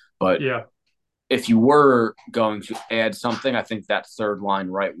about it. But yeah, if you were going to add something, I think that third line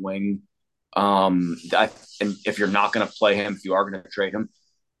right wing. And if you're not going to play him, if you are going to trade him,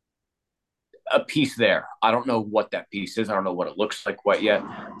 a piece there. I don't know what that piece is. I don't know what it looks like quite yet.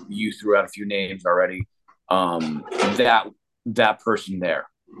 You threw out a few names already. That person there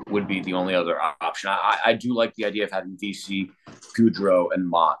would be the only other option. I do like the idea of having VC, Goudreau, and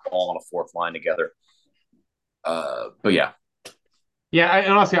Mott all on a fourth line together. But yeah. Yeah,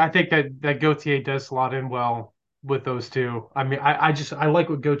 and honestly, I think that Gautier does slot in well with those two. I mean, I like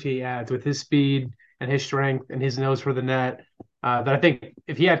what Gautier adds with his speed and his strength and his nose for the net. That I think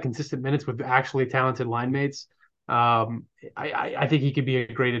if he had consistent minutes with actually talented line mates, I think he could be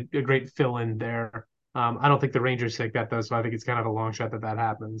a great fill in there. I don't think the Rangers take that though, so I think it's kind of a long shot that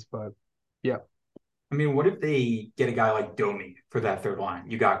happens. But yeah, I mean, what if they get a guy like Domi for that third line?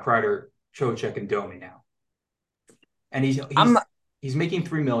 You got Kreider, Trocheck, and Domi now, and I'm not, he's making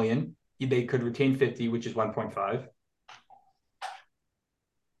 $3 million. They could retain 50, which is 1.5.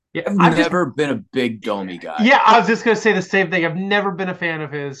 yeah, I've never been a big Domi guy. Yeah, I was just gonna say the same thing. I've never been a fan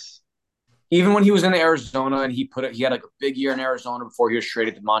of his. Even when he was in Arizona and he had like a big year in Arizona before he was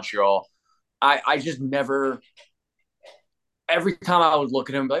traded to Montreal. I just never. Every time I would look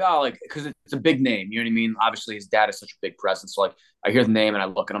at him, like, oh, like, because it's a big name, you know what I mean? Obviously, his dad is such a big presence. So, like, I hear the name and I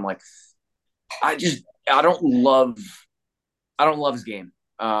look and I'm like, I just, I don't love, I don't love his game.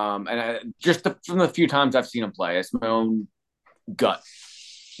 From the few times I've seen him play, it's my own gut,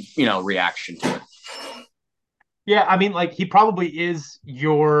 reaction to it. Yeah, I mean, like he probably is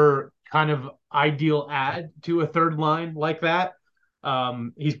your kind of ideal add to a third line like that.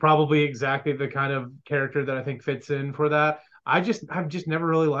 He's probably exactly the kind of character that I think fits in for that. I've just never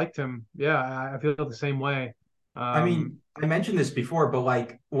really liked him. Yeah, I feel the same way. I Um, mean, I mentioned this before, but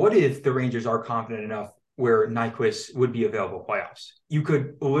like, what if the Rangers are confident enough where Nyquist would be available playoffs? You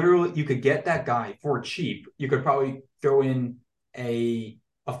could get that guy for cheap. You could probably throw in a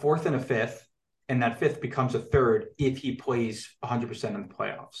fourth and a fifth, and that fifth becomes a third if he plays 100% in the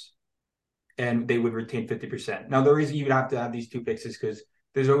playoffs, and they would retain 50%. Now, the reason you would have to have these two picks is because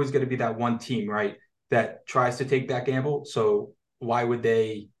there's always going to be that one team, right, that tries to take that gamble. So why would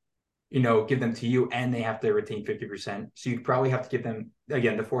they, give them to you and they have to retain 50%? So you'd probably have to give them,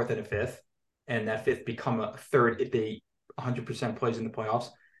 again, the fourth and a fifth, and that fifth become a third if they 100% plays in the playoffs.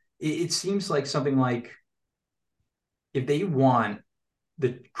 It seems like something like if they want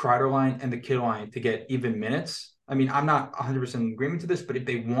the Kreider line and the Kittle line to get even minutes. I mean, I'm not 100% in agreement to this, but if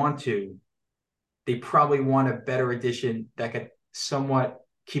they want to, they probably want a better addition that could somewhat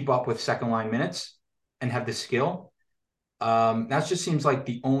keep up with second line minutes and have the skill. That just seems like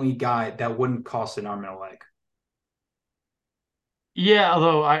the only guy that wouldn't cost an arm and a leg. yeah,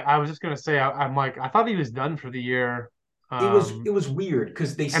 although I was just gonna say I'm like I thought he was done for the year. It was weird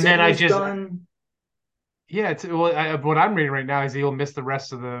because they And said then he was done. yeah, what I'm reading right now is he'll miss the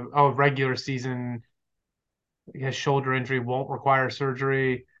rest of the regular season. His shoulder injury won't require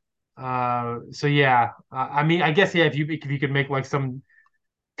surgery. So yeah, I mean, I guess yeah, if you could make like some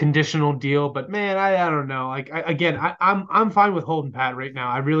conditional deal, but man, I don't know. Like again, I'm fine with holding Pat right now.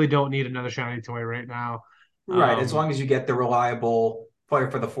 I really don't need another shiny toy right now. Right, as Um, long as you get the reliable player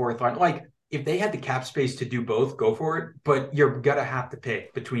for the fourth line. Like if they had the cap space to do both, go for it. But you're gonna have to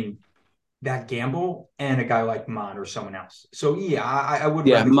pick between that gamble and a guy like Mon or someone else. So yeah, I would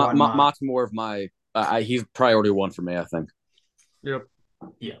Yeah, rather go on Mon. Mott's more of my. He's priority one for me, I think. yep.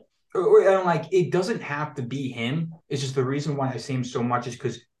 Yeah. And like it doesn't have to be him. It's just the reason why I say him so much is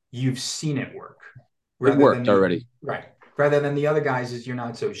because you've seen it work It rather than worked already. right. Rather than the other guys is you're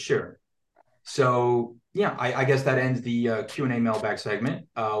not so sure. So yeah, I guess that ends the Q&A mailbag segment.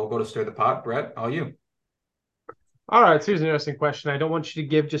 We'll go to stir the pot. Brett, all you. All right, so here's an interesting question. I don't want you to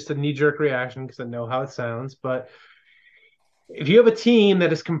give just a knee-jerk reaction because I know how it sounds, but if you have a team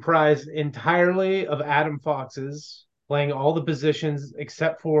that is comprised entirely of Adam Foxes playing all the positions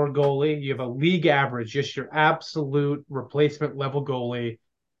except for goalie, you have a league average, just your absolute replacement level goalie.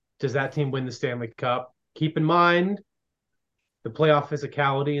 Does that team win the Stanley Cup? Keep in mind the playoff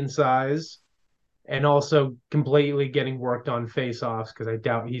physicality and size, and also completely getting worked on face-offs because I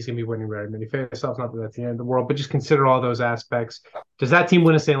doubt he's going to be winning very many face-offs. Not that that's the end of the world, but just consider all those aspects. Does that team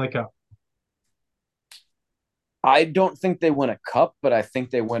win a Stanley Cup? I don't think they win a cup, but I think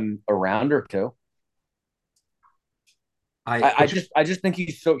they win a round or two. I just think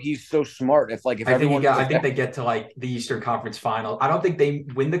he's so smart. If I think everyone I if think they get to like the Eastern Conference Final. I don't think they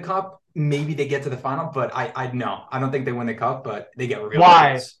win the cup. Maybe they get to the final, but I no, I don't think they win the cup, but they get really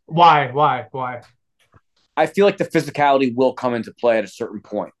Why? close. Why? I feel like the physicality will come into play at a certain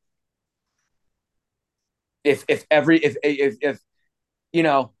point. If you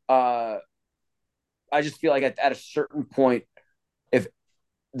know, I just feel like at a certain point, if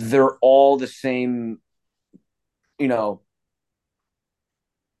they're all the same, you know,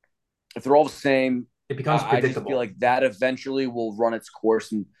 if they're all the same, It becomes I just feel predictable. like that eventually will run its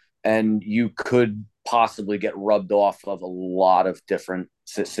course, and you could possibly get rubbed off of a lot of different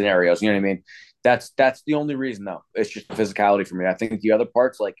scenarios. You know what I mean? That's the only reason though. It's just the physicality for me. I think the other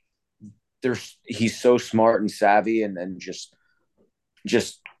parts, like he's so smart and savvy, and just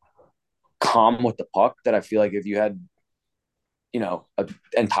calm with the puck that I feel like if you had an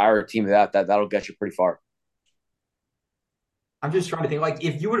entire team of that'll get you pretty far. I'm just trying to think. Like,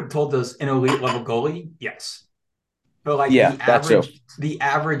 if you would have told us an elite level goalie, yes. But like Yeah, that too. the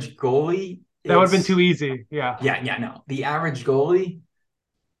average goalie, That would have been too it's easy. Yeah. yeah, no. The average goalie,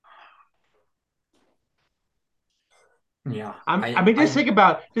 yeah. I mean, just think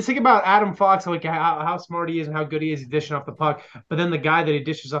about Adam Fox, like how smart he is and how good he is dishing off the puck. But then the guy that he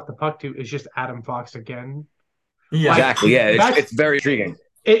dishes off the puck to is just Adam Fox again. Yeah. Like Exactly. Yeah, that's it's very intriguing.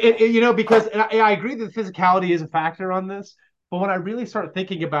 because I agree that physicality is a factor on this. But when I really start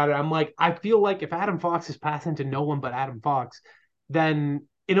thinking about it, I'm like, I feel like if Adam Fox is passing to no one but Adam Fox, then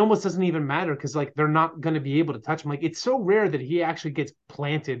it almost doesn't even matter because like they're not going to be able to touch him. Like it's so rare that he actually gets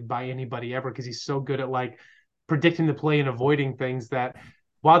planted by anybody ever because he's so good at like predicting the play and avoiding things that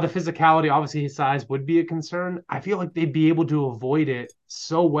while the physicality, obviously his size would be a concern, I feel like they'd be able to avoid it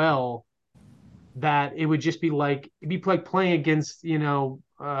so well that it would just be like it'd be like playing against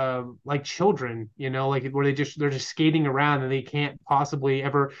like children, like where they're just skating around and they can't possibly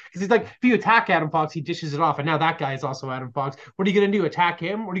ever because he's like if you attack Adam Fox he dishes it off and now that guy is also Adam Fox. What are you going to do, attack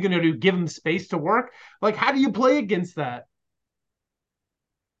him? What are you going to do, give him space to work? Like how do you play against that?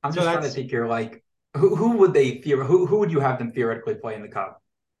 I'm So just trying to that's think here, like who would who would you have them theoretically play in the cup?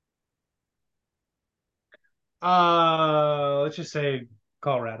 let's just say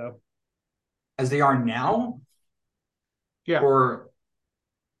Colorado. As they are now? Yeah. Or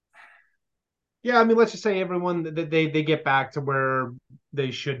Yeah, I mean, let's just say everyone that they get back to where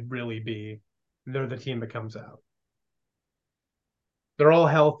they should really be. They're the team that comes out. They're all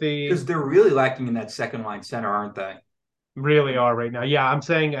healthy, because they're really lacking in that second line center, aren't they? really are right now. Yeah, I'm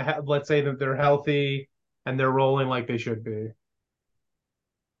saying let's say that they're healthy and they're rolling like they should be.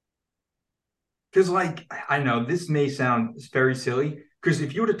 Because like I know this may sound very silly, because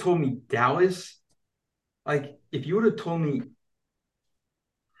if you would have told me Dallas, like if you would have told me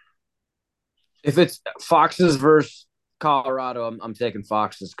If it's Foxes versus Colorado, I'm taking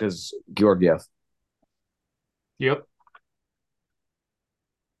Foxes because Georgiev. Yep.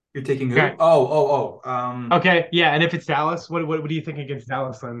 you're taking Okay. who? Okay. Yeah. And if it's Dallas, what do you think against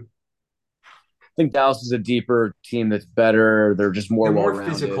Dallas then? I think Dallas is a deeper team that's better. They're just more they're well more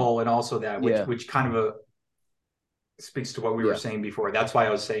rounded. physical and also that Yeah, which kind of speaks to what we were yeah. saying before. That's why I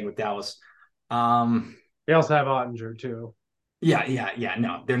was saying with Dallas. Um, They also have Ottinger too. yeah.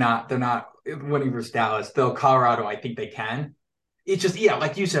 No, they're not winning versus Dallas. Though Colorado, I think they can. It's just yeah,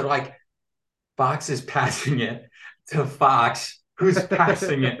 like you said, like Fox is passing it to Fox, who's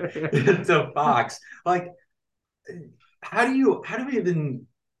passing it to Fox. Like, how do we even?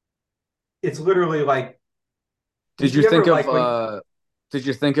 It's literally like, Did did you you ever think of like when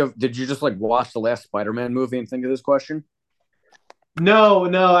did you just like watch the last Spider-Man movie and think of this question?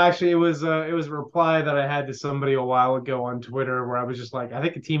 No, actually, it was a reply that I had to somebody a while ago on Twitter where I was just like, I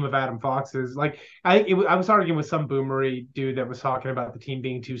think a team of Adam Foxes, like I was arguing with some boomery dude that was talking about the team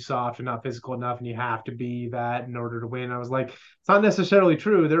being too soft and not physical enough, and you have to be that in order to win. I was like, it's not necessarily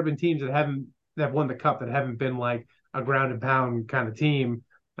true. There have been teams that have won the cup that haven't been like a ground and pound kind of team.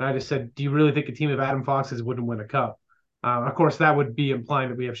 And I just said, do you really think a team of Adam Foxes wouldn't win a cup? Of course, that would be implying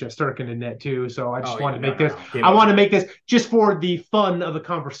that we have Shesterkin in net too. So I Oh just yeah, wanted to no, make no, this. no. Game I want over. to make this just for the fun of the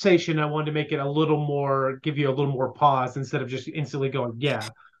conversation. I wanted to make it a little more, give you a little more pause instead of just instantly going, yeah.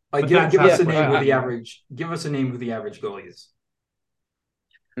 Like, But that's give how us the a question name who came the out. average. Give us a name who the average goalie is.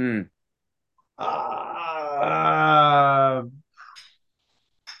 Mm. Uh,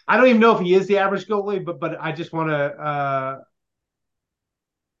 I don't even know if he is the average goalie, but I just want to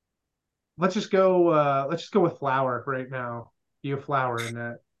let's just go with Flower right now. You have Flower in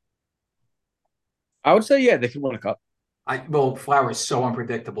that. I would say, yeah, they can win a cup. Well, Flower is so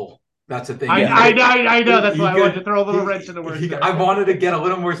unpredictable. That's the thing. I He I could, I know that's he why I wanted to could, throw a little wrench in the works he. there. I wanted to get a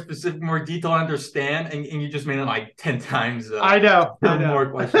little more specific, more detailed, understand, and you just made it like 10 times I more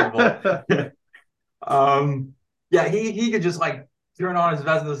know. questionable. um, yeah, he could just like turn on his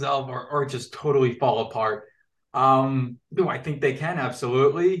Vesna or just totally fall apart. Do I think they can?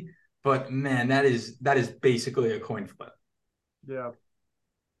 Absolutely. But man, that is basically a coin flip. Yeah.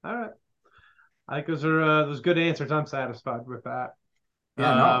 All right. I think those good answers. I'm satisfied with that.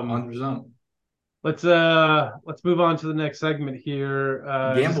 Yeah, no, Um, 100%. let's move on to the next segment here.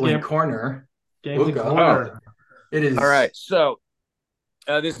 Is this Gambling corner, gambling Luca. Oh, corner? It all right. is. So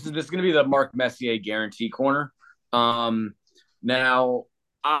this is going to be the Mark Messier guarantee corner. Um, Now,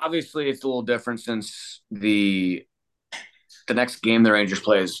 obviously, it's a little different since the next game the Rangers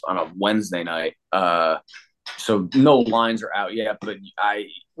play is on a Wednesday night. So no lines are out yet, but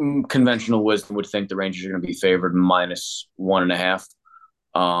conventional wisdom would think the Rangers are going to be favored -1.5.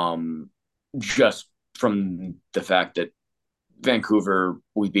 Just from the fact that Vancouver,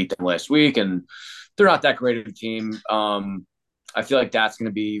 we beat them last week, and they're not that great of a team. I feel like that's going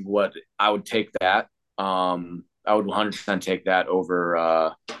to be what I would take that. I would 100% take that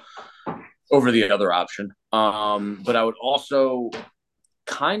over the other option. But I would also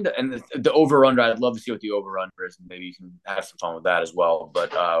kind of, and the over under, I'd love to see what the over under is. Maybe you can have some fun with that as well.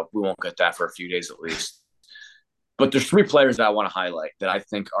 But we won't get that for a few days at least. But there's three players that I want to highlight that I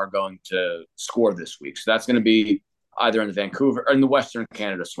think are going to score this week. So that's going to be either in the Vancouver or in the Western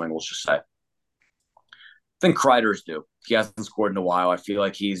Canada swing, let's just say. I think Kreider's due. He hasn't scored in a while. I feel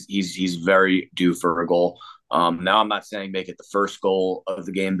like he's very due for a goal. Now I'm not saying make it the first goal of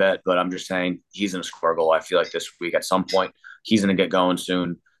the game bet, but I'm just saying he's going to score a goal. I feel like this week at some point he's going to get going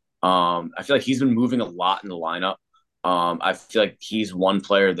soon. I feel like he's been moving a lot in the lineup. I feel like he's one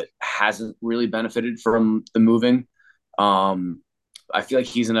player that hasn't really benefited from the moving. I feel like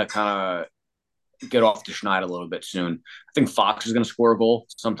he's going to kind of get off the schneid a little bit soon. I think Fox is going to score a goal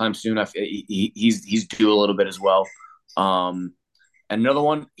sometime soon. He's due a little bit as well. And another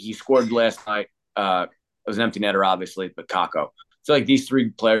one, he scored last night. It was an empty netter, obviously, but Kako. I feel like these three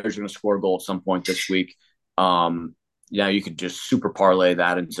players are going to score a goal at some point this week. You could just super parlay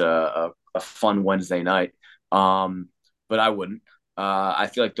that into a fun Wednesday night. But I wouldn't. I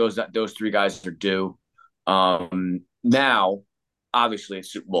feel like those three guys are due. Now, obviously,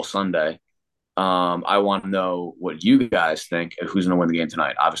 it's Super Bowl Sunday. I want to know what you guys think and who's going to win the game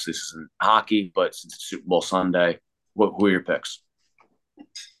tonight. Obviously, this isn't hockey, but since it's Super Bowl Sunday, who are your picks?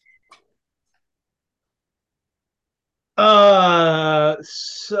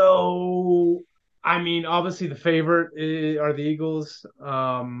 So I mean, obviously the favorite are the Eagles.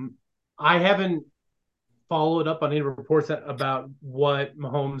 I haven't followed up on any reports about what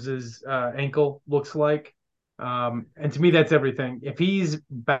Mahomes' ankle looks like. And to me, that's everything. If he's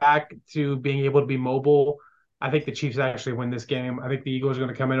back to being able to be mobile, I think the Chiefs actually win this game. I think the Eagles are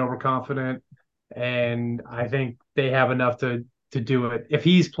going to come in overconfident, and I think they have enough to do it. If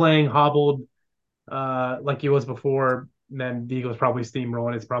he's playing hobbled like he was before, then the Eagles probably steamroll,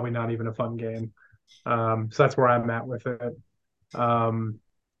 and it's probably not even a fun game. So that's where I'm at with it. Berkey,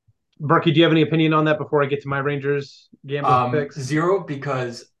 do you have any opinion on that before I get to my Rangers gambling picks? Zero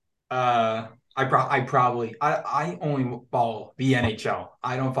because I only follow the NHL.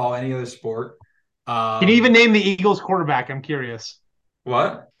 I don't follow any other sport. Can you even name the Eagles quarterback? I'm curious.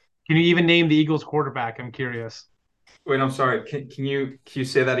 What? Can you even name the Eagles quarterback? I'm curious. Wait, I'm sorry. Can you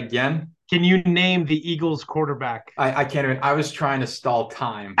say that again? Can you name the Eagles quarterback? I can't even. I was trying to stall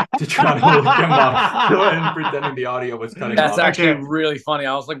time to try to look him up and pretending the audio was cutting That's off. actually really funny.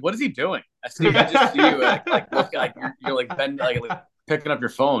 I was like, "What is he doing?" I just see you like look like you're like bending like picking up your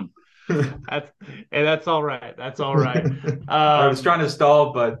phone. That's all right. That's all right. I was trying to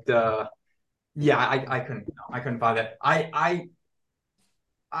stall, but yeah, I couldn't find that. I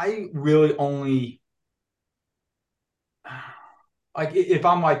really only like if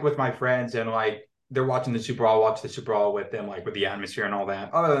I'm like with my friends and like they're watching the Super Bowl, I'll watch the Super Bowl with them, like with the atmosphere and all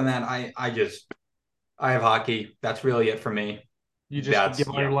that. Other than that, I have hockey. That's really it for me. You just give That's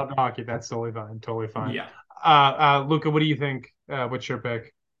all your yeah, love to hockey. That's totally fine. Totally fine. yeah. Luca, what do you think? What's your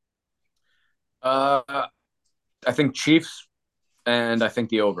pick? Uh, I think Chiefs, and I think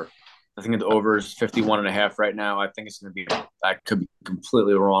the over. I think the over is 51.5 right now. I think it's going to be, I could be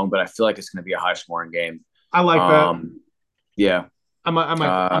completely wrong, but I feel like it's going to be a high scoring game. I like that. Yeah. I might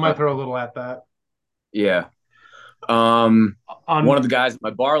Uh, throw a little at that. yeah. One On of the guys at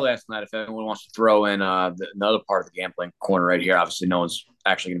my bar last night, if anyone wants to throw in another part of the gambling corner right here, obviously no one's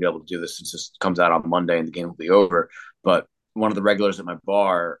actually going to be able to do this since this comes out on Monday and the game will be over. But one of the regulars at my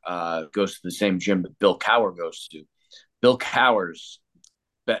bar goes to the same gym that Bill Cower goes to. Bill Cower's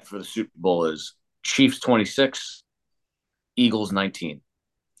bet for the Super Bowl is Chiefs 26, Eagles 19.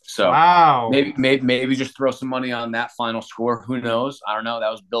 So Wow. maybe just throw some money on that final score. Who knows? I don't know. That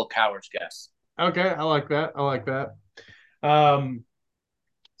was Bill Cower's guess. Okay, I like that. I like that. Um,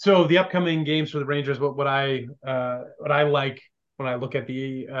 so the upcoming games for the Rangers, what I like when I look at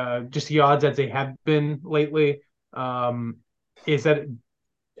the just the odds as they have been lately, um, is that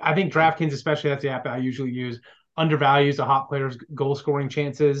I think DraftKings, especially that's the app I usually use, undervalues a hot player's goal scoring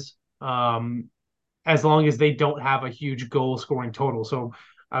chances. As long as they don't have a huge goal scoring total. So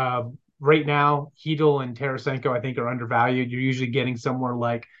uh, right now, Hedel and Tarasenko, I think, are undervalued. You're usually getting somewhere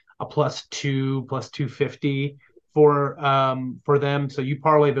like a +2, +250 for them. So you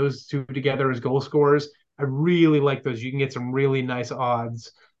parlay those two together as goal scorers. I really like those. You can get some really nice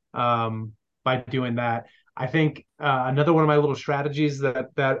odds by doing that. I think another one of my little strategies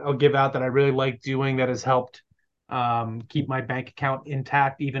that I'll give out that I really like doing that has helped keep my bank account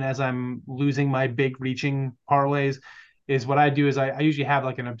intact even as I'm losing my big reaching parlays is what I do is I usually have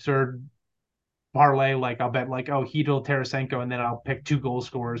like an absurd parlay. Like I'll bet like, oh, Hedel, Tarasenko, and then I'll pick two goal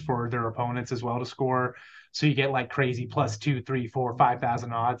scorers for their opponents as well to score. So you get like crazy +2, 3, 4,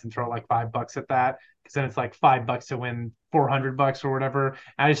 5,000 odds and throw like $5 at that. Cause then it's like $5 to win $400 or whatever.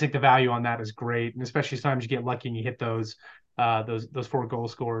 And I just think the value on that is great. And especially sometimes you get lucky and you hit those four goal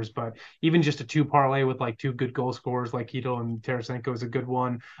scorers. But even just a two parlay with like two good goal scorers like Hedel and Tarasenko is a good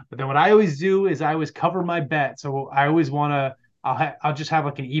one. But then what I always do is I always cover my bet. So I always want to I'll just have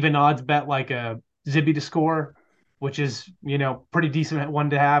like an even odds bet, like a Zibby to score, which is pretty decent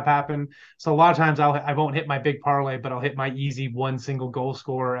one to have happen. So a lot of times I won't hit my big parlay, but I'll hit my easy one single goal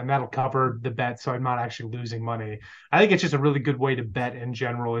scorer, and that'll cover the bet, so I'm not actually losing money. I think it's just a really good way to bet in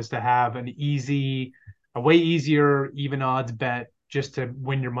general is to have a way easier even odds bet just to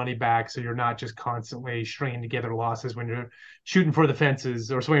win your money back, so you're not just constantly stringing together losses when you're shooting for the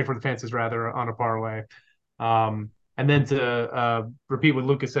fences or swinging for the fences rather on a parlay. And then to repeat what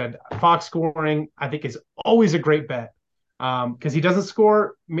Lucas said, Fox scoring, I think, is always a great bet because he doesn't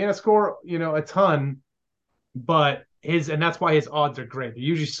score, may not score, a ton, but and that's why his odds are great. They're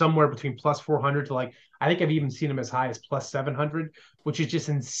usually somewhere between +400 to like, I think I've even seen him as high as +700, which is just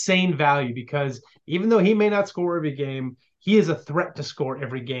insane value because even though he may not score every game, he is a threat to score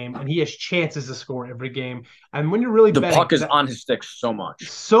every game and he has chances to score every game. And when you're really The betting puck for is that, on his stick so much.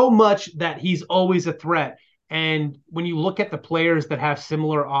 so much that he's always a threat. And when you look at the players that have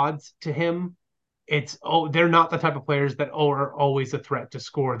similar odds to him, they're not the type of players that are always a threat to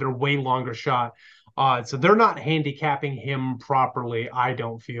score. They're way longer shot odds. So they're not handicapping him properly, I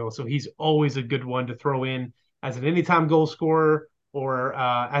don't feel. So he's always a good one to throw in as an anytime goal scorer or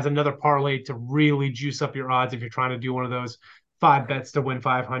as another parlay to really juice up your odds if you're trying to do one of those 5 bets to win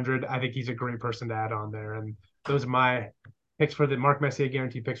 500. I think he's a great person to add on there. And those are my picks for the Mark Messier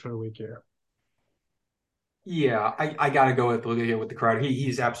guarantee picks for the week here. Yeah, I gotta go with looking with the crowd.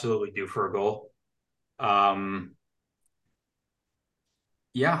 He's absolutely due for a goal. Um,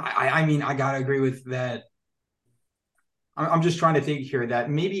 yeah, I mean I gotta agree with that. I'm just trying to think here that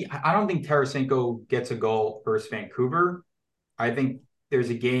maybe I don't think Tarasenko gets a goal versus Vancouver. I think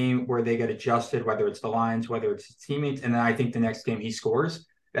there's a game where they get adjusted, whether it's the Lions, whether it's his teammates, and then I think the next game he scores.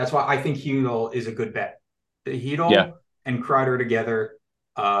 That's why I think Hedel is a good bet. The Yeah. Hedel and Kreider together,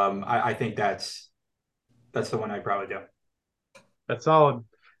 I think that's the one I'd probably do. That's solid.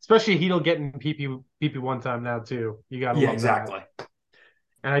 Especially Heedle getting PP one time now too. You gotta Yeah, love that. exactly.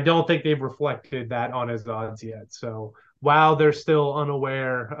 And I don't think they've reflected that on his odds yet. So while they're still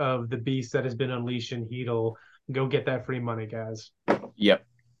unaware of the beast that has been unleashed in Heedle, go get that free money, guys. Yep.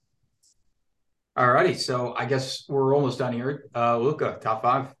 All righty. So I guess we're almost done here. Luca, top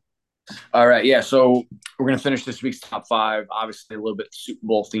five. All right. Yeah. So we're gonna finish this week's top five. Obviously, a little bit Super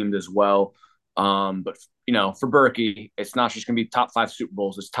Bowl themed as well. But for Berkey, it's not just gonna be top five Super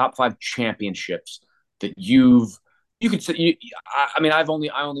Bowls. It's top five championships that you could say. I mean, I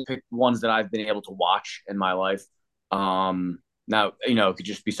only picked ones that I've been able to watch in my life. Now, it could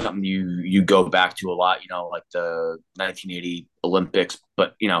just be something you go back to a lot, like the 1980 Olympics.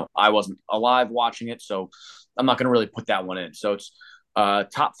 But I wasn't alive watching it, so I'm not going to really put that one in. So it's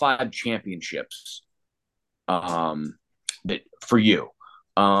top 5 championships that for you.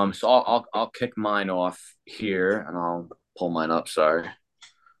 So I'll kick mine off here, and I'll pull mine up. Sorry.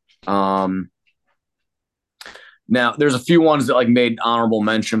 Um, Now there's a few ones that like made honorable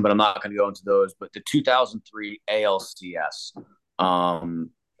mention, but I'm not going to go into those. But the 2003 ALCS,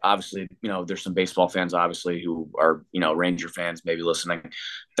 obviously, there's some baseball fans, obviously, who are Ranger fans maybe listening.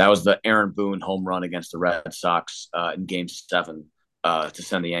 That was the Aaron Boone home run against the Red Sox in Game 7 to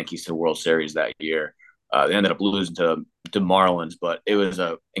send the Yankees to the World Series that year. They ended up losing to Marlins, but it was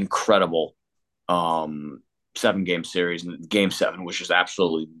an incredible 7-game series. And Game 7, which is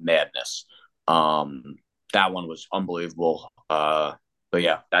absolutely madness. That one was unbelievable. But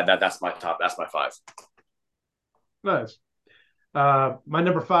yeah, that's my top. That's my 5. Nice. My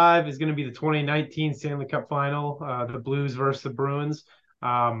number 5 is going to be the 2019 Stanley Cup Final, the Blues versus the Bruins.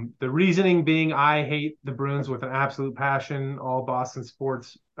 The reasoning being, I hate the Bruins with an absolute passion. All Boston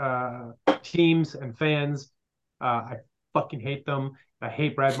sports teams and fans, I fucking hate them. I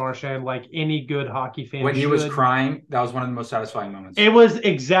hate Brad Marchand like any good hockey fan When he should. was crying, that was one of the most satisfying moments. It was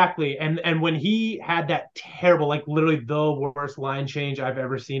exactly, and when he had that terrible, like literally the worst line change I've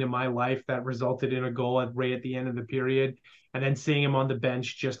ever seen in my life that resulted in a goal right at the end of the period, and then seeing him on the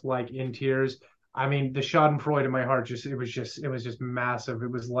bench just like in tears. I mean, the Schadenfreude in my heart it was just massive.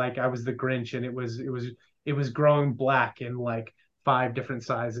 It was like I was the Grinch, and it was growing black in like 5 different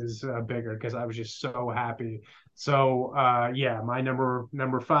sizes bigger because I was just so happy. So yeah, my number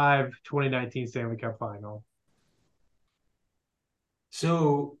 5, 2019 Stanley Cup Final.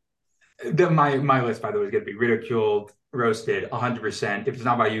 So my list, by the way, is going to be ridiculed, roasted, 100%. If it's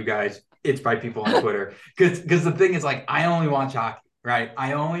not by you guys, it's by people on Twitter. Because the thing is, like, I only watch hockey, right?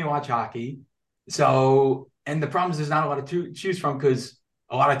 I only watch hockey. So, and the problem is there's not a lot to choose from because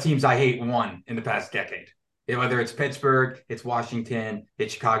a lot of teams I hate won in the past decade. Whether it's Pittsburgh, it's Washington,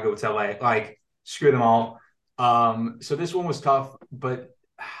 it's Chicago, it's LA. Like, screw them all. So this one was tough, but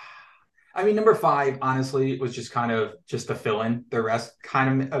I mean, number 5, honestly, was just kind of just a fill in. The rest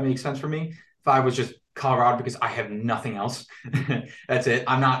kind of makes sense for me. 5 was just Colorado because I have nothing else. That's it.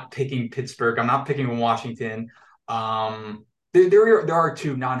 I'm not picking Pittsburgh. I'm not picking Washington. There are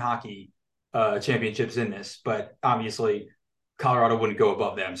 2 non-hockey championships in this, but obviously Colorado wouldn't go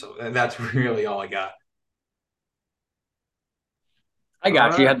above them. So that's really all I got. I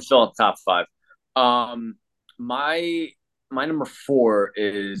got you. You had to fill out the top 5. My number 4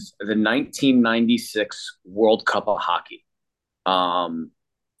 is the 1996 World Cup of Hockey. I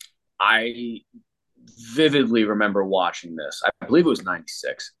vividly remember watching this. I believe it was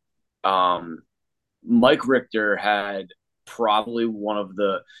 96. Mike Richter had probably one of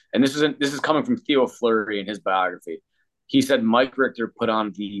the, and this is coming from Theo Fleury in his biography. He said Mike Richter put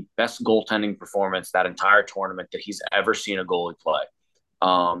on the best goaltending performance that entire tournament that he's ever seen a goalie play.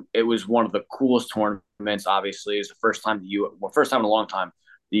 It was one of the coolest tournaments. Obviously, it was the first time first time in a long time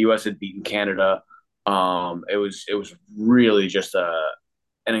the U.S. had beaten Canada. It was really just an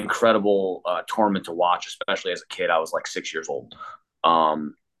incredible tournament to watch, especially as a kid. I was like 6 years old.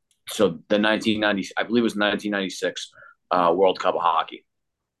 So the 1990, I believe it was 1996 World Cup of Hockey.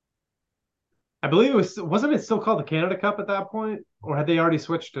 I believe wasn't it still called the Canada Cup at that point, or had they already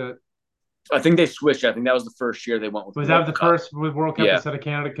switched it? I think they switched. I think that was the first year they went with. Was that the first with World Cup instead of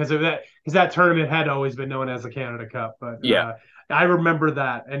Canada? Because that tournament had always been known as the Canada Cup. But yeah, I remember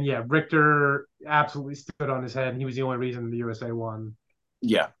that. And yeah, Richter absolutely stood on his head, and he was the only reason the USA won.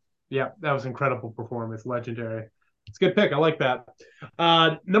 Yeah, that was incredible performance, legendary. It's a good pick. I like that.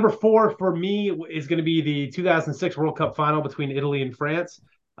 Number 4 for me is going to be the 2006 World Cup final between Italy and France.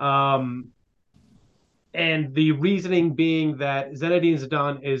 And the reasoning being that Zinedine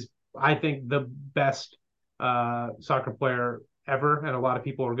Zidane is, I think, the best soccer player ever. And a lot of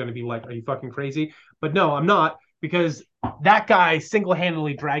people are going to be like, are you fucking crazy? But no, I'm not, because that guy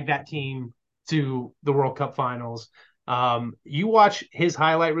single-handedly dragged that team to the World Cup finals. You watch his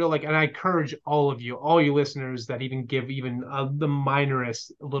highlight reel, and I encourage all you listeners that even give the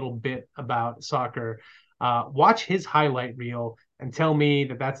minorest little bit about soccer, watch his highlight reel and tell me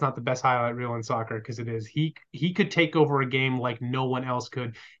that that's not the best highlight reel in soccer, because it is. He could take over a game like no one else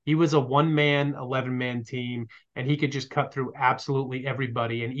could. He was a 1-man, 11-man team, and he could just cut through absolutely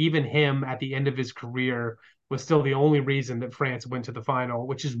everybody. And even him at the end of his career was still the only reason that France went to the final,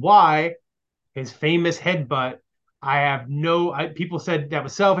 which is why his famous headbutt I have no. People said that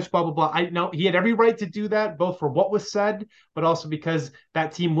was selfish, blah blah blah. I know he had every right to do that, both for what was said, but also because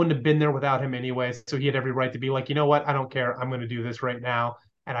that team wouldn't have been there without him anyway. So he had every right to be like, you know what, I don't care. I'm going to do this right now,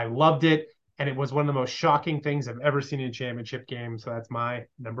 and I loved it. And it was one of the most shocking things I've ever seen in a championship game. So that's my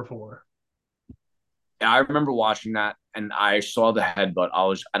number 4. I remember watching that and I saw the headbutt.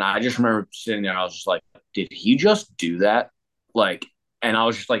 I just remember sitting there. I was just like, did he just do that? Like, and I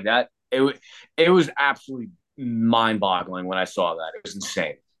was just like that. It was absolutely mind boggling when I saw that. It was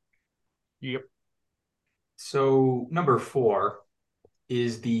insane. Yep. So number 4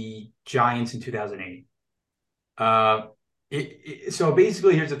 is the Giants in 2008. Uh, so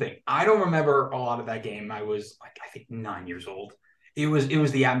basically, here's the thing. I don't remember a lot of that game. I was like, I think 9 years old. It was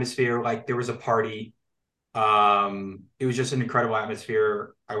the atmosphere. Like there was a party. It was just an incredible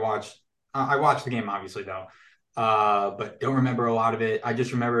atmosphere. I watched the game obviously though, but don't remember a lot of it. I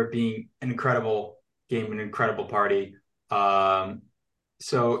just remember it being an incredible game, an incredible party. Um,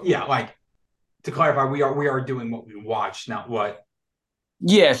 so yeah, like to clarify, we are doing what we watched, not what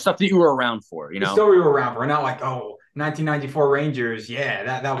Yeah, stuff that you were around for, you the know? story we were around for. Not like 1994 Rangers.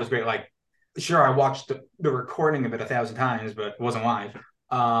 Yeah, that was great. Like sure, I watched the recording of it 1,000 times, but it wasn't live.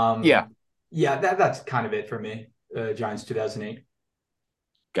 Yeah, Yeah, that's kind of it for me. Giants 2008.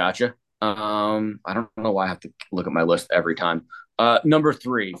 gotcha. I don't know why I have to look at my list every time. Number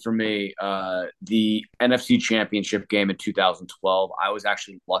 3 for me, the NFC Championship game in 2012. I was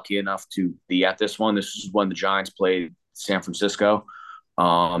actually lucky enough to be at this one. This is when the Giants played San Francisco.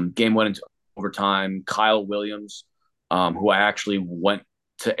 Game went into overtime. Kyle Williams, who I actually went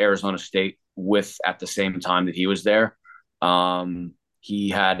to Arizona State with at the same time that he was there. He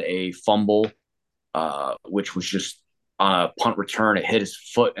had a fumble, which was just on a punt return. It hit his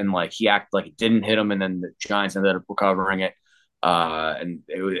foot, and like he acted like it didn't hit him, and then the Giants ended up recovering it. I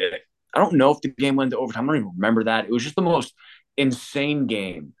don't know if the game went into overtime. I don't even remember that. It was just the most insane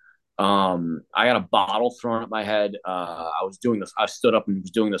game. I got a bottle thrown at my head. I was doing this. I stood up and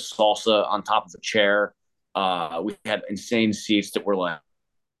was doing the salsa on top of a chair. We had insane seats that were like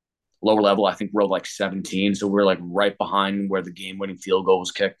lower level. I think we're like 17, so we're like right behind where the game-winning field goal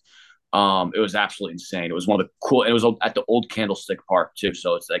was kicked. It was absolutely insane. It was one of the cool. It was at the old Candlestick Park too,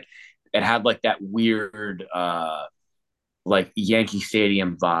 so it's like it had like that weird, like Yankee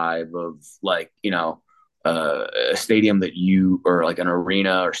Stadium vibe of like a stadium that you or like an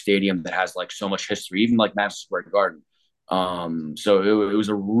arena or stadium that has like so much history, even like Madison Square Garden. So it was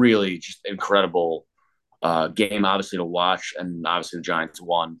a really just incredible game, obviously to watch, and obviously the Giants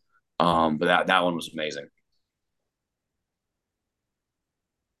won. But that one was amazing.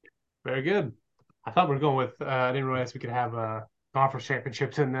 Very good. I thought we were going with. I didn't realize we could have conference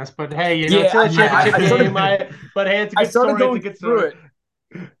championships in this, but hey, it's Yeah, still a championship I started game. But hey, it's a I good started story. It's a going good through story.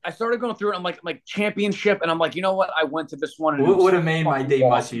 it. I started going through it. I'm like championship, and I'm like, you know what? I went to this one, and it Would was have made my fucking day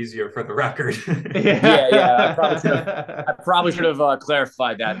much awesome. easier for the record. Yeah. I probably should have. Yeah. I probably should have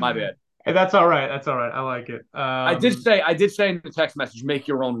clarified that. My bad. And that's all right. That's all right. I like it. I did say in the text message, make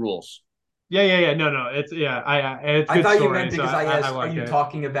your own rules. Yeah. No. It's a I good thought you story. meant So because I I asked, are like you it.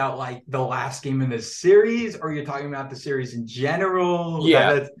 talking about like the last game in the series, or are you talking about the series in general?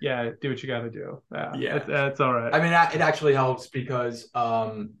 Yeah, Yeah. Do what you got to do. Yeah. Yeah. That's all right. I mean, it actually helps because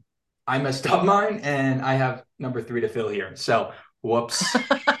I messed up mine and I have number 3 to fill here. So, whoops.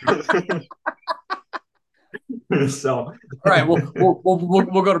 So, all right,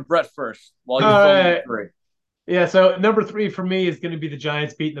 we'll go to Brett first while All you fill number right. 3. Yeah, so number 3 for me is going to be the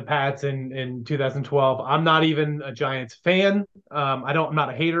Giants beating the Pats in 2012. I'm not even a Giants fan. I'm not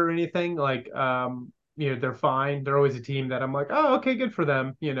a hater or anything. Like, they're fine. They're always a team that I'm like, oh, okay, good for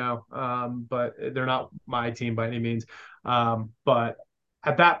them. But they're not my team by any means. But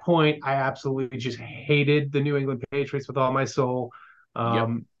at that point, I absolutely just hated the New England Patriots with all my soul. Yep.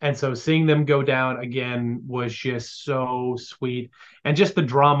 And so seeing them go down again was just so sweet, and just the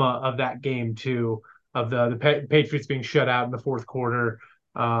drama of that game too, of the Patriots being shut out in the fourth quarter.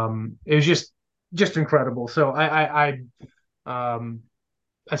 It was just incredible. So um,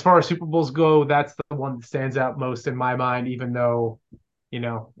 as far as Super Bowls go, that's the one that stands out most in my mind. Even though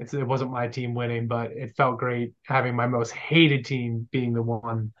it wasn't my team winning, but it felt great having my most hated team being the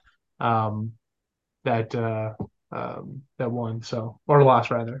one um, that won. So or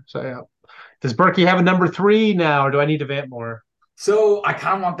lost rather. So yeah. Does Berkey have a number 3 now, or do I need to vamp more? so I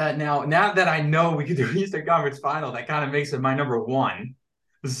kind of want that now. Now that I know we could do Eastern Conference Final, that kind of makes it my number 1.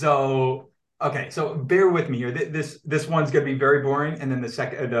 So, okay, so bear with me here. This one's going to be very boring, and then the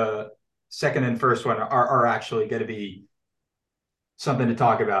second and first one are actually going to be something to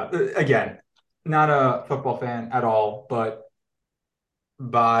talk about. Again, not a football fan at all, but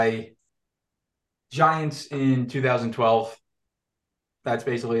by Giants in 2012. That's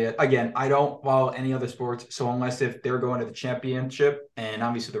basically it. Again, I don't follow any other sports, so unless if they're going to the championship, and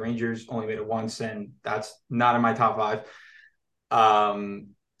obviously the Rangers only made it once, and that's not in my top five.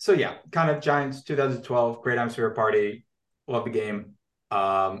 So yeah, kind of Giants 2012, great atmosphere party, love the game.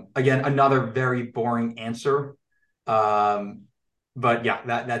 Again, another very boring answer. But yeah,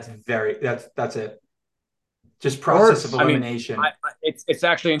 that's it. Just process of Sports. I mean, elimination. it's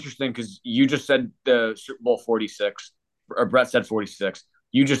actually interesting because you just said the Super Bowl 46, or Brett said 46.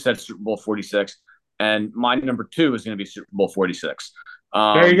 You just said Super Bowl 46, and my number two is going to be Super Bowl 46.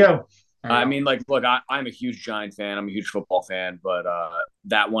 There you go. I mean, like, look, I'm a huge Giant fan. I'm a huge football fan, but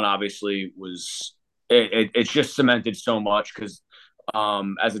that one obviously was it's just cemented so much because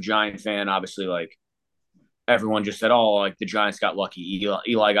as a Giant fan, obviously, like everyone just said, oh, like the Giants got lucky.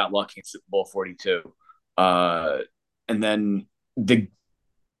 Eli got lucky in Super Bowl 42. Uh, and then the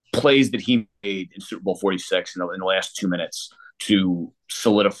plays that he made in Super Bowl 46 in the last 2 minutes to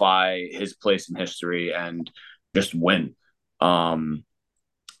solidify his place in history and just win.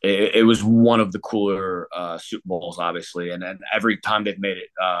 It was one of the cooler Super Bowls, obviously. And then every time they've made it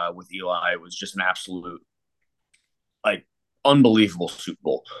with Eli, it was just an absolute, like, unbelievable Super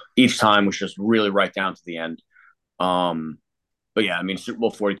Bowl. Each time was just really right down to the end. But yeah, I mean, Super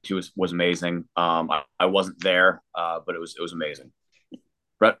Bowl 42 was amazing. I wasn't there, but it was amazing.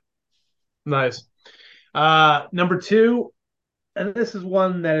 Brett? Nice. Number two, and this is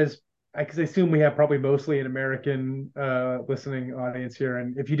one that is, because I assume we have probably mostly an American listening audience here.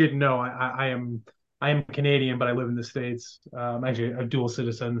 And if you didn't know, I am Canadian, but I live in the States. Actually, a dual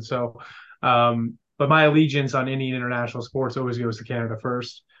citizen. So, but my allegiance on any international sports always goes to Canada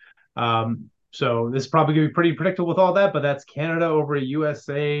first. So this is probably going to be pretty predictable with all that, but that's Canada over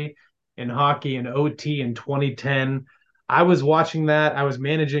USA in hockey and OT in 2010. I was watching that. I was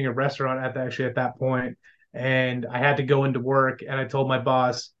managing a restaurant at that point, and I had to go into work. And I told my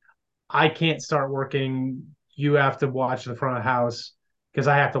boss, I can't start working. You have to watch the front of house because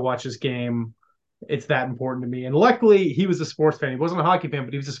I have to watch this game. It's that important to me. And luckily, he was a sports fan. He wasn't a hockey fan,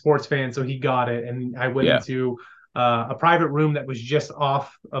 but he was a sports fan, so he got it. And I went Yeah. into a private room that was just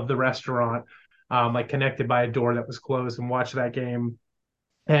off of the restaurant, like connected by a door that was closed, and watched that game.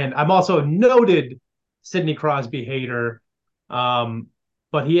 And I'm also a noted Sidney Crosby hater, um,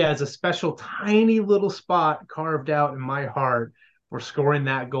 but he has a special tiny little spot carved out in my heart for scoring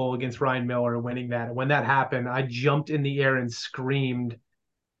that goal against Ryan Miller and winning that. And when that happened, I jumped in the air and screamed.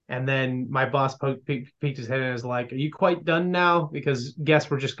 And then my boss peeked his head and was like, "Are you quite done now?" Because guests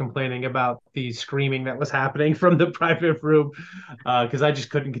were just complaining about the screaming that was happening from the private room, because I just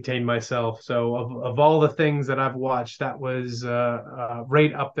couldn't contain myself. So of all the things that I've watched, that was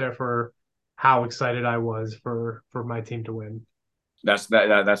right up there for how excited I was for my team to win. That's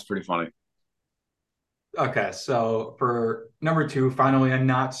pretty funny. Okay, so for number two, finally, a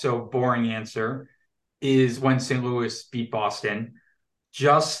not so boring answer is when St. Louis beat Boston.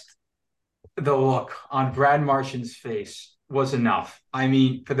 Just the look on Brad Marchand's face was enough. I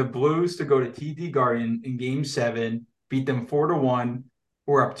mean, for the Blues to go to TD Garden in Game 7, beat them 4-1,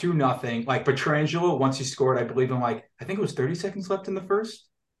 we're up 2-0. Like Petrangelo, once he scored, I believe in I think it was 30 seconds left in the first,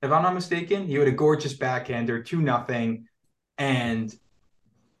 if I'm not mistaken. He had a gorgeous backhander, 2-0, and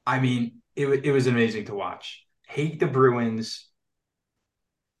I mean, it was amazing to watch. Hate the Bruins.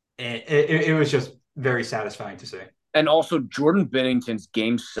 It was just very satisfying to see. And also, Jordan Binnington's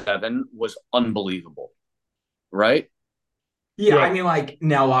Game 7 was unbelievable, right? Yeah, I mean,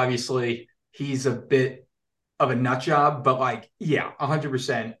 now obviously he's a bit of a nut job, but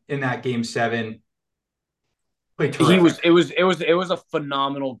 100% in that Game 7, played terrific. It was a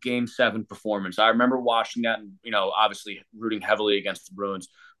phenomenal Game 7 performance. I remember watching that and obviously rooting heavily against the Bruins.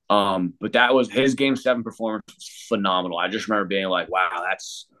 But that was his Game 7 performance was phenomenal. I just remember being like, wow,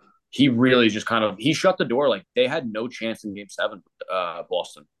 he really just he shut the door. Like they had no chance in Game 7,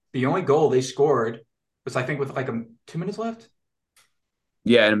 Boston. The only goal they scored was, I think, with 2 minutes left.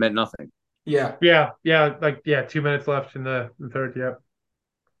 Yeah, and it meant nothing. Yeah. 2 minutes left in the third. Yeah.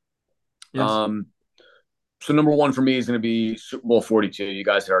 Yes. So number one for me is going to be Super Bowl 42. You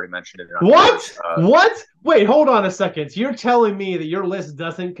guys had already mentioned it. What? What? Wait, hold on a second. So you're telling me that your list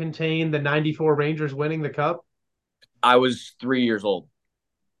doesn't contain the 94 Rangers winning the Cup? I was 3 years old.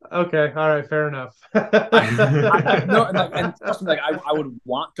 Okay, all right, fair enough. No, and trust me, I would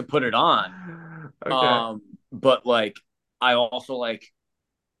want to put it on. Okay. But I also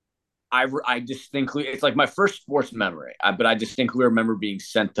I distinctly, it's like my first sports memory, but I distinctly remember being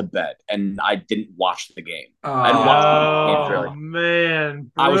sent to bed and I didn't watch the game. I didn't watch the games really. Oh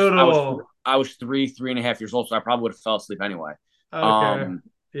man, brutal. brutal. I was 3.5 years old, so I probably would have fell asleep anyway. Okay.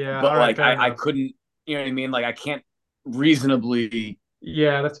 Yeah. But all right, fair I enough. couldn't You know what I mean? Like I can't reasonably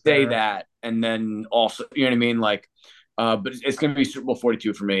Yeah, that's say fair. that and then also, you know what I mean? Like, but it's going to be Super Bowl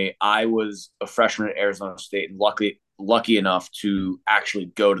 42 for me. I was a freshman at Arizona State and lucky enough to actually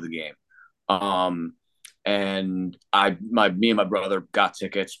go to the game. Um, and me and my brother got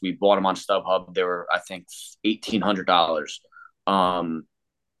tickets. We bought them on StubHub. They were, I think, $1,800. Um,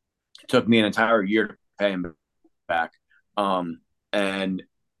 it took me an entire year to pay them back. And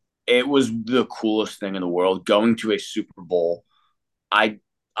it was the coolest thing in the world going to a Super Bowl. I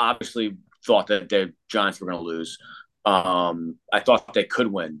obviously thought that the Giants were going to lose. I thought they could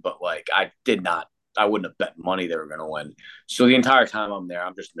win, but like I did not. I wouldn't have bet money they were going to win. So the entire time I'm there,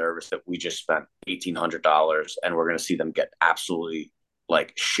 I'm just nervous that we just spent $1,800 and we're going to see them get absolutely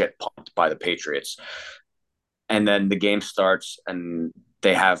like shit pumped by the Patriots. And then the game starts and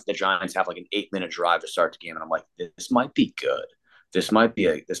the Giants have like an 8-minute drive to start the game, and I'm like, this might be good. This might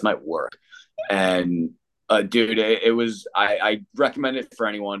work. And dude, it was. I recommend it for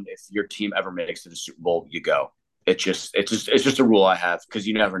anyone. If your team ever makes it to the Super Bowl, you go. It's just a rule I have because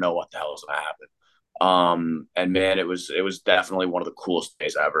you never know what the hell is going to happen. And man, it was definitely one of the coolest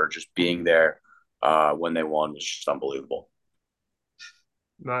days ever. Just being there when they won was just unbelievable.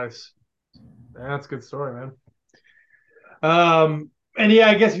 Nice. That's a good story, man. And yeah,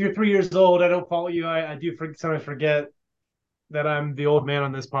 I guess if you're 3 years old, I don't follow you. I do sometimes forget that I'm the old man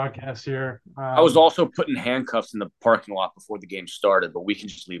on this podcast here. I was also put in handcuffs in the parking lot before the game started, but we can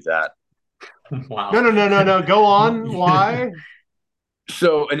just leave that. Wow. No, no, no, no, no. Go on. Why?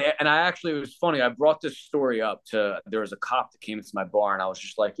 So, and I actually, it was funny. I brought this story up to, there was a cop that came into my bar and I was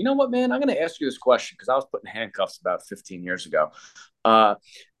just like, you know what, man, I'm going to ask you this question because I was put in handcuffs about 15 years ago. Uh,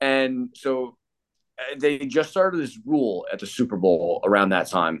 and so they just started this rule at the Super Bowl around that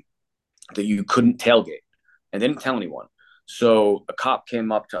time that you couldn't tailgate and they didn't tell anyone. So a cop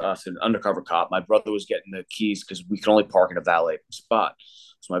came up to us, an undercover cop. My brother was getting the keys because we could only park in a valet spot.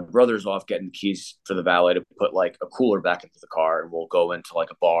 So my brother's off getting the keys for the valet to put like a cooler back into the car, and we'll go into like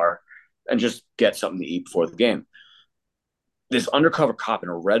a bar and just get something to eat before the game. This undercover cop in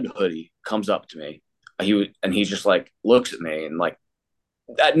a red hoodie comes up to me. He's just like looks at me and like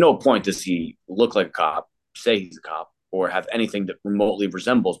at no point does he look like a cop, say he's a cop, or have anything that remotely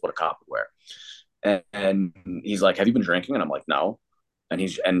resembles what a cop would wear. And he's like, "Have you been drinking?" And I'm like, "No." And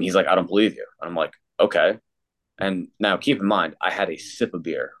he's like, "I don't believe you." And I'm like, "Okay." And now keep in mind, I had a sip of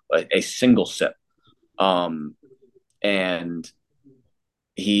beer, like a single sip. Um, and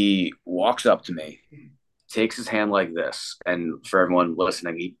he walks up to me, takes his hand like this, and for everyone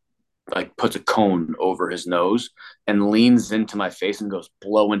listening, he like puts a cone over his nose and leans into my face and goes,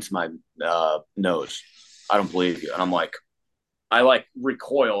 "Blow into my nose. I don't believe you." And I'm like, I like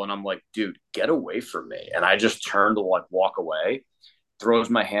recoil and I'm like, dude, get away from me. And I just turn to like walk away, throws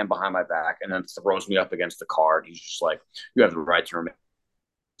my hand behind my back, and then throws me up against the car. And he's just like, "You have the right to remain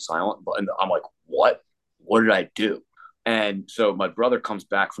silent." But and I'm like, what? What did I do? And so my brother comes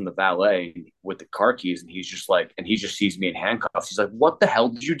back from the valet with the car keys, and he's just like, and he just sees me in handcuffs. He's like, "What the hell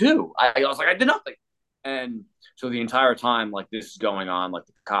did you do?" I was like, "I did nothing." And so the entire time, like this is going on, like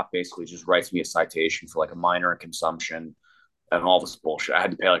the cop basically just writes me a citation for like a minor in consumption and all this bullshit. I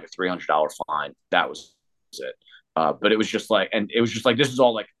had to pay like a $300 fine. That was it. But it was just like, and it was just like, this is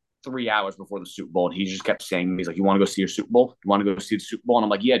all like 3 hours before the Super Bowl. And he just kept saying, he's like, "You want to go see your Super Bowl? You want to go see the Super Bowl?" And I'm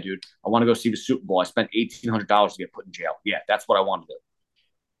like, "Yeah, dude, I want to go see the Super Bowl. I spent $1,800 to get put in jail. Yeah, that's what I want to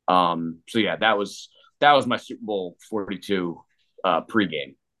do." So yeah, that was my Super Bowl 42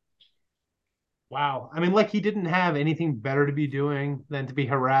 pregame. Wow. I mean, like he didn't have anything better to be doing than to be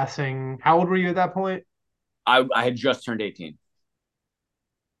harassing. How old were you at that point? I had just turned 18.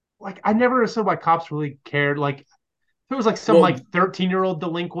 Like I never understood why cops really cared. Like if it was like some Well, like 13-year-old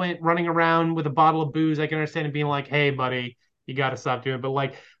delinquent running around with a bottle of booze, I can understand it being like, "Hey, buddy, you got to stop doing it." But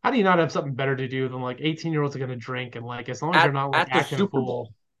like, how do you not have something better to do than like 18-year-olds are going to drink and like as long as they're not like at the acting a Super Bowl.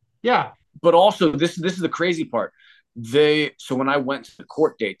 fool? Yeah. But also this is the crazy part. So when I went to the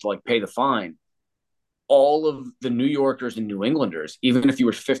court date to like pay the fine, all of the New Yorkers and New Englanders, even if you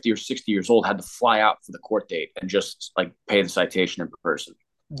were 50 or 60 years old, had to fly out for the court date and just like pay the citation in person.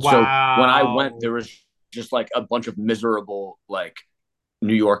 So when I went, Wow. there was just like a bunch of miserable like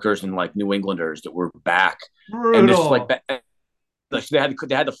New Yorkers and like New Englanders that were back, and this like Brutal. like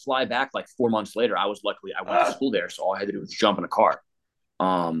they had to fly back like 4 months later. I went to school there, so all I had to do was jump in a car.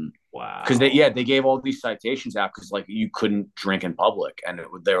 Because they Wow. gave all these citations out because like you couldn't drink in public, and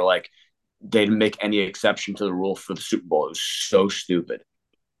they were like they didn't make any exception to the rule for the Super Bowl. It was so stupid.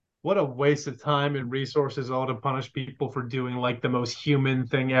 What a waste of time and resources all to punish people for doing like the most human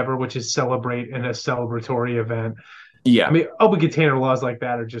thing ever, which is celebrate in a celebratory event. I Yeah, mean, open container laws like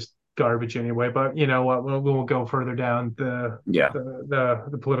that are just garbage anyway. But you know what? We'll go further down Yeah.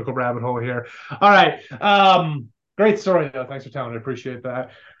 the political rabbit hole here. All right. Great story though. Thanks for telling me. I appreciate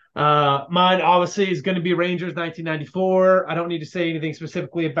that. Mine obviously is going to be Rangers 1994. I don't need to say anything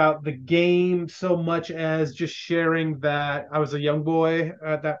specifically about the game so much as just sharing that I was a young boy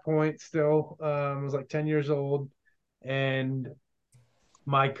at that point still. I was like 10 years old, and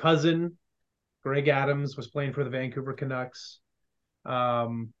my cousin Greg Adams was playing for the Vancouver Canucks.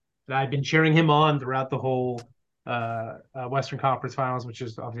 And I'd been cheering him on throughout the whole Western Conference Finals, which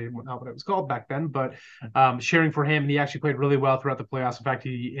is obviously not what it was called back then, but cheering for him. And he actually played really well throughout the playoffs. In fact,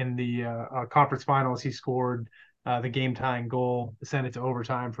 he in the conference finals, he scored the game tying goal, sent it to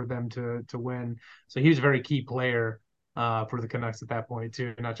overtime for them to win. So he was a very key player for the Canucks at that point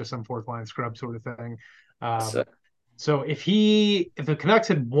too, not just some fourth line scrub sort of thing. So if the Canucks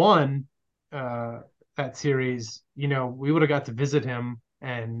had won that series, you know, we would have got to visit him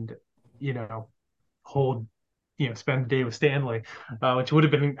and, you know, hold, you know, spend the day with Stanley, which would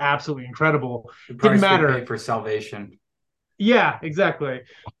have been absolutely incredible. The Didn't price we pay matter. for salvation. Yeah, exactly.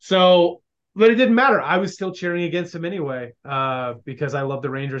 So, but it didn't matter. I was still cheering against him anyway, because I love the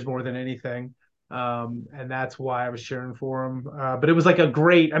Rangers more than anything. And that's why I was cheering for him. But it was like I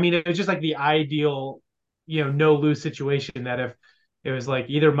mean, it was just like the ideal, you know, no lose situation that if it was like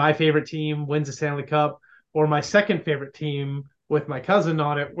either my favorite team wins the Stanley Cup or my second favorite team with my cousin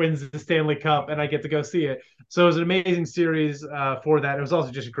on it wins the Stanley Cup and I get to go see it. So it was an amazing series for that. It was also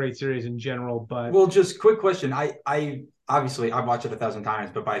just a great series in general. But Well, just quick question. I obviously I've watched it 1,000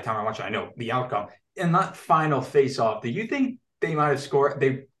 times, but by the time I watch it, I know the outcome. In that final face-off, do you think they might have scored?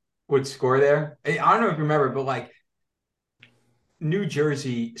 They would score there. I don't know if you remember, but like New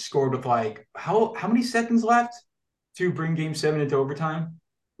Jersey scored with like how many seconds left to bring Game 7 into overtime?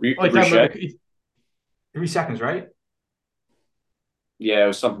 like Richette? 3 seconds, right? Yeah, it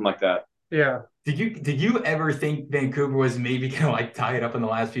was something like that. yeah. Did you ever think Vancouver was maybe gonna like tie it up in the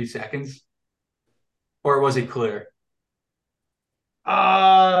last few seconds, or was it clear?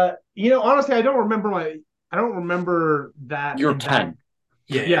 You know, honestly, I don't remember that You're in that. 10.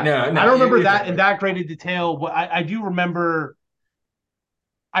 Yeah, Yeah, no, I no, don't remember you're that in totally. that great a detail. What I do remember,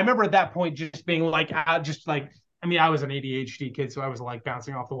 I remember at that point just being like, just like, I mean, I was an ADHD kid, so I was like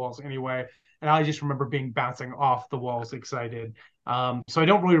bouncing off the walls anyway, and I just remember being bouncing off the walls, excited. So I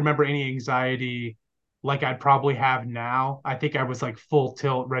don't really remember any anxiety like I'd probably have now. I think I was like full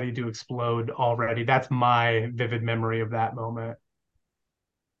tilt, ready to explode already. That's my vivid memory of that moment.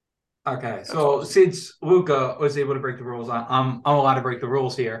 Okay, That's so awesome. since Luca was able to break the rules, I'm allowed to break the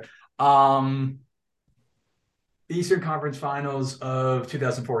rules here. Um, the Eastern Conference Finals of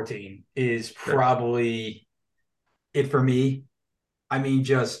 2014 is Sure. probably it for me. I mean,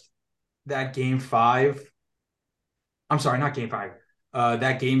 just that game five. I'm sorry, not game five.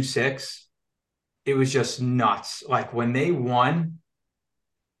 That game six. It was just nuts. Like when they won,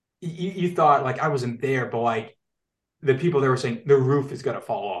 you thought like I wasn't there, but like the people there were saying the roof is gonna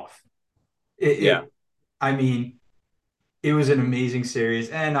fall off. Yeah. I mean, it was an amazing series,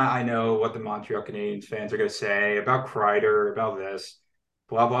 and I know what the Montreal Canadiens fans are going to say about Kreider, about this,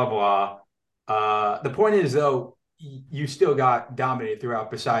 blah blah blah. The point is, though, you still got dominated throughout.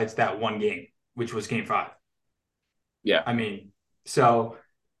 Besides that one game, which was Game 5. Yeah. I mean, so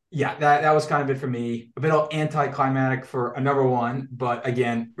yeah, that was kind of it for me. A bit anticlimactic for a number one, but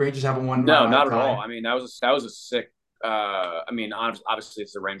again, Rangers haven't won in my No, not at all. lifetime. I mean, that was a sick. I mean, obviously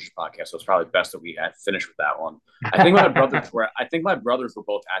it's the Rangers podcast, so it's probably best that we had finished with that one. I think my brothers were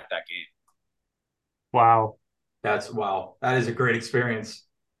both at that game. Wow. That's wow. That is a great experience.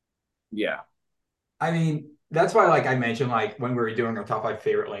 Yeah. I mean, that's why, like I mentioned, like when we were doing our top five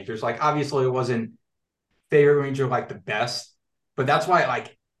favorite Rangers, like obviously it wasn't favorite Ranger like the best, but that's why,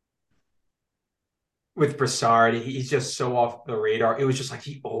 like with Brassard, he's just so off the radar. It was just like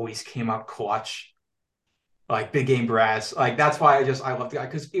he always came up clutch, like big game brass. Like that's why I love the guy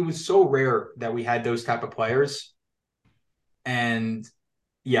because it was so rare that we had those type of players. And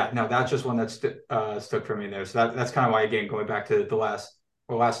yeah, no, that's just one that stuck for me there. So that's kind of why again going back to the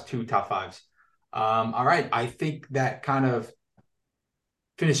last two top fives. All right, I think that kind of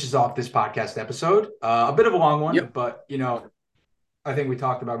finishes off this podcast episode. A bit of a long one, Yep. but I think we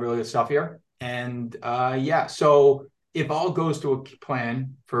talked about really good stuff here. And yeah, so if all goes to a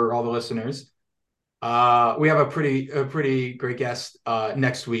plan for all the listeners, we have a pretty great guest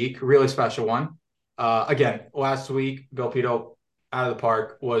next week, really special one. Again, last week, Bill Pito out of the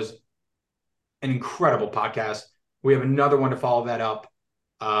park was an incredible podcast. We have another one to follow that up.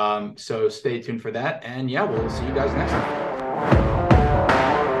 So stay tuned for that. And yeah, we'll see you guys next time.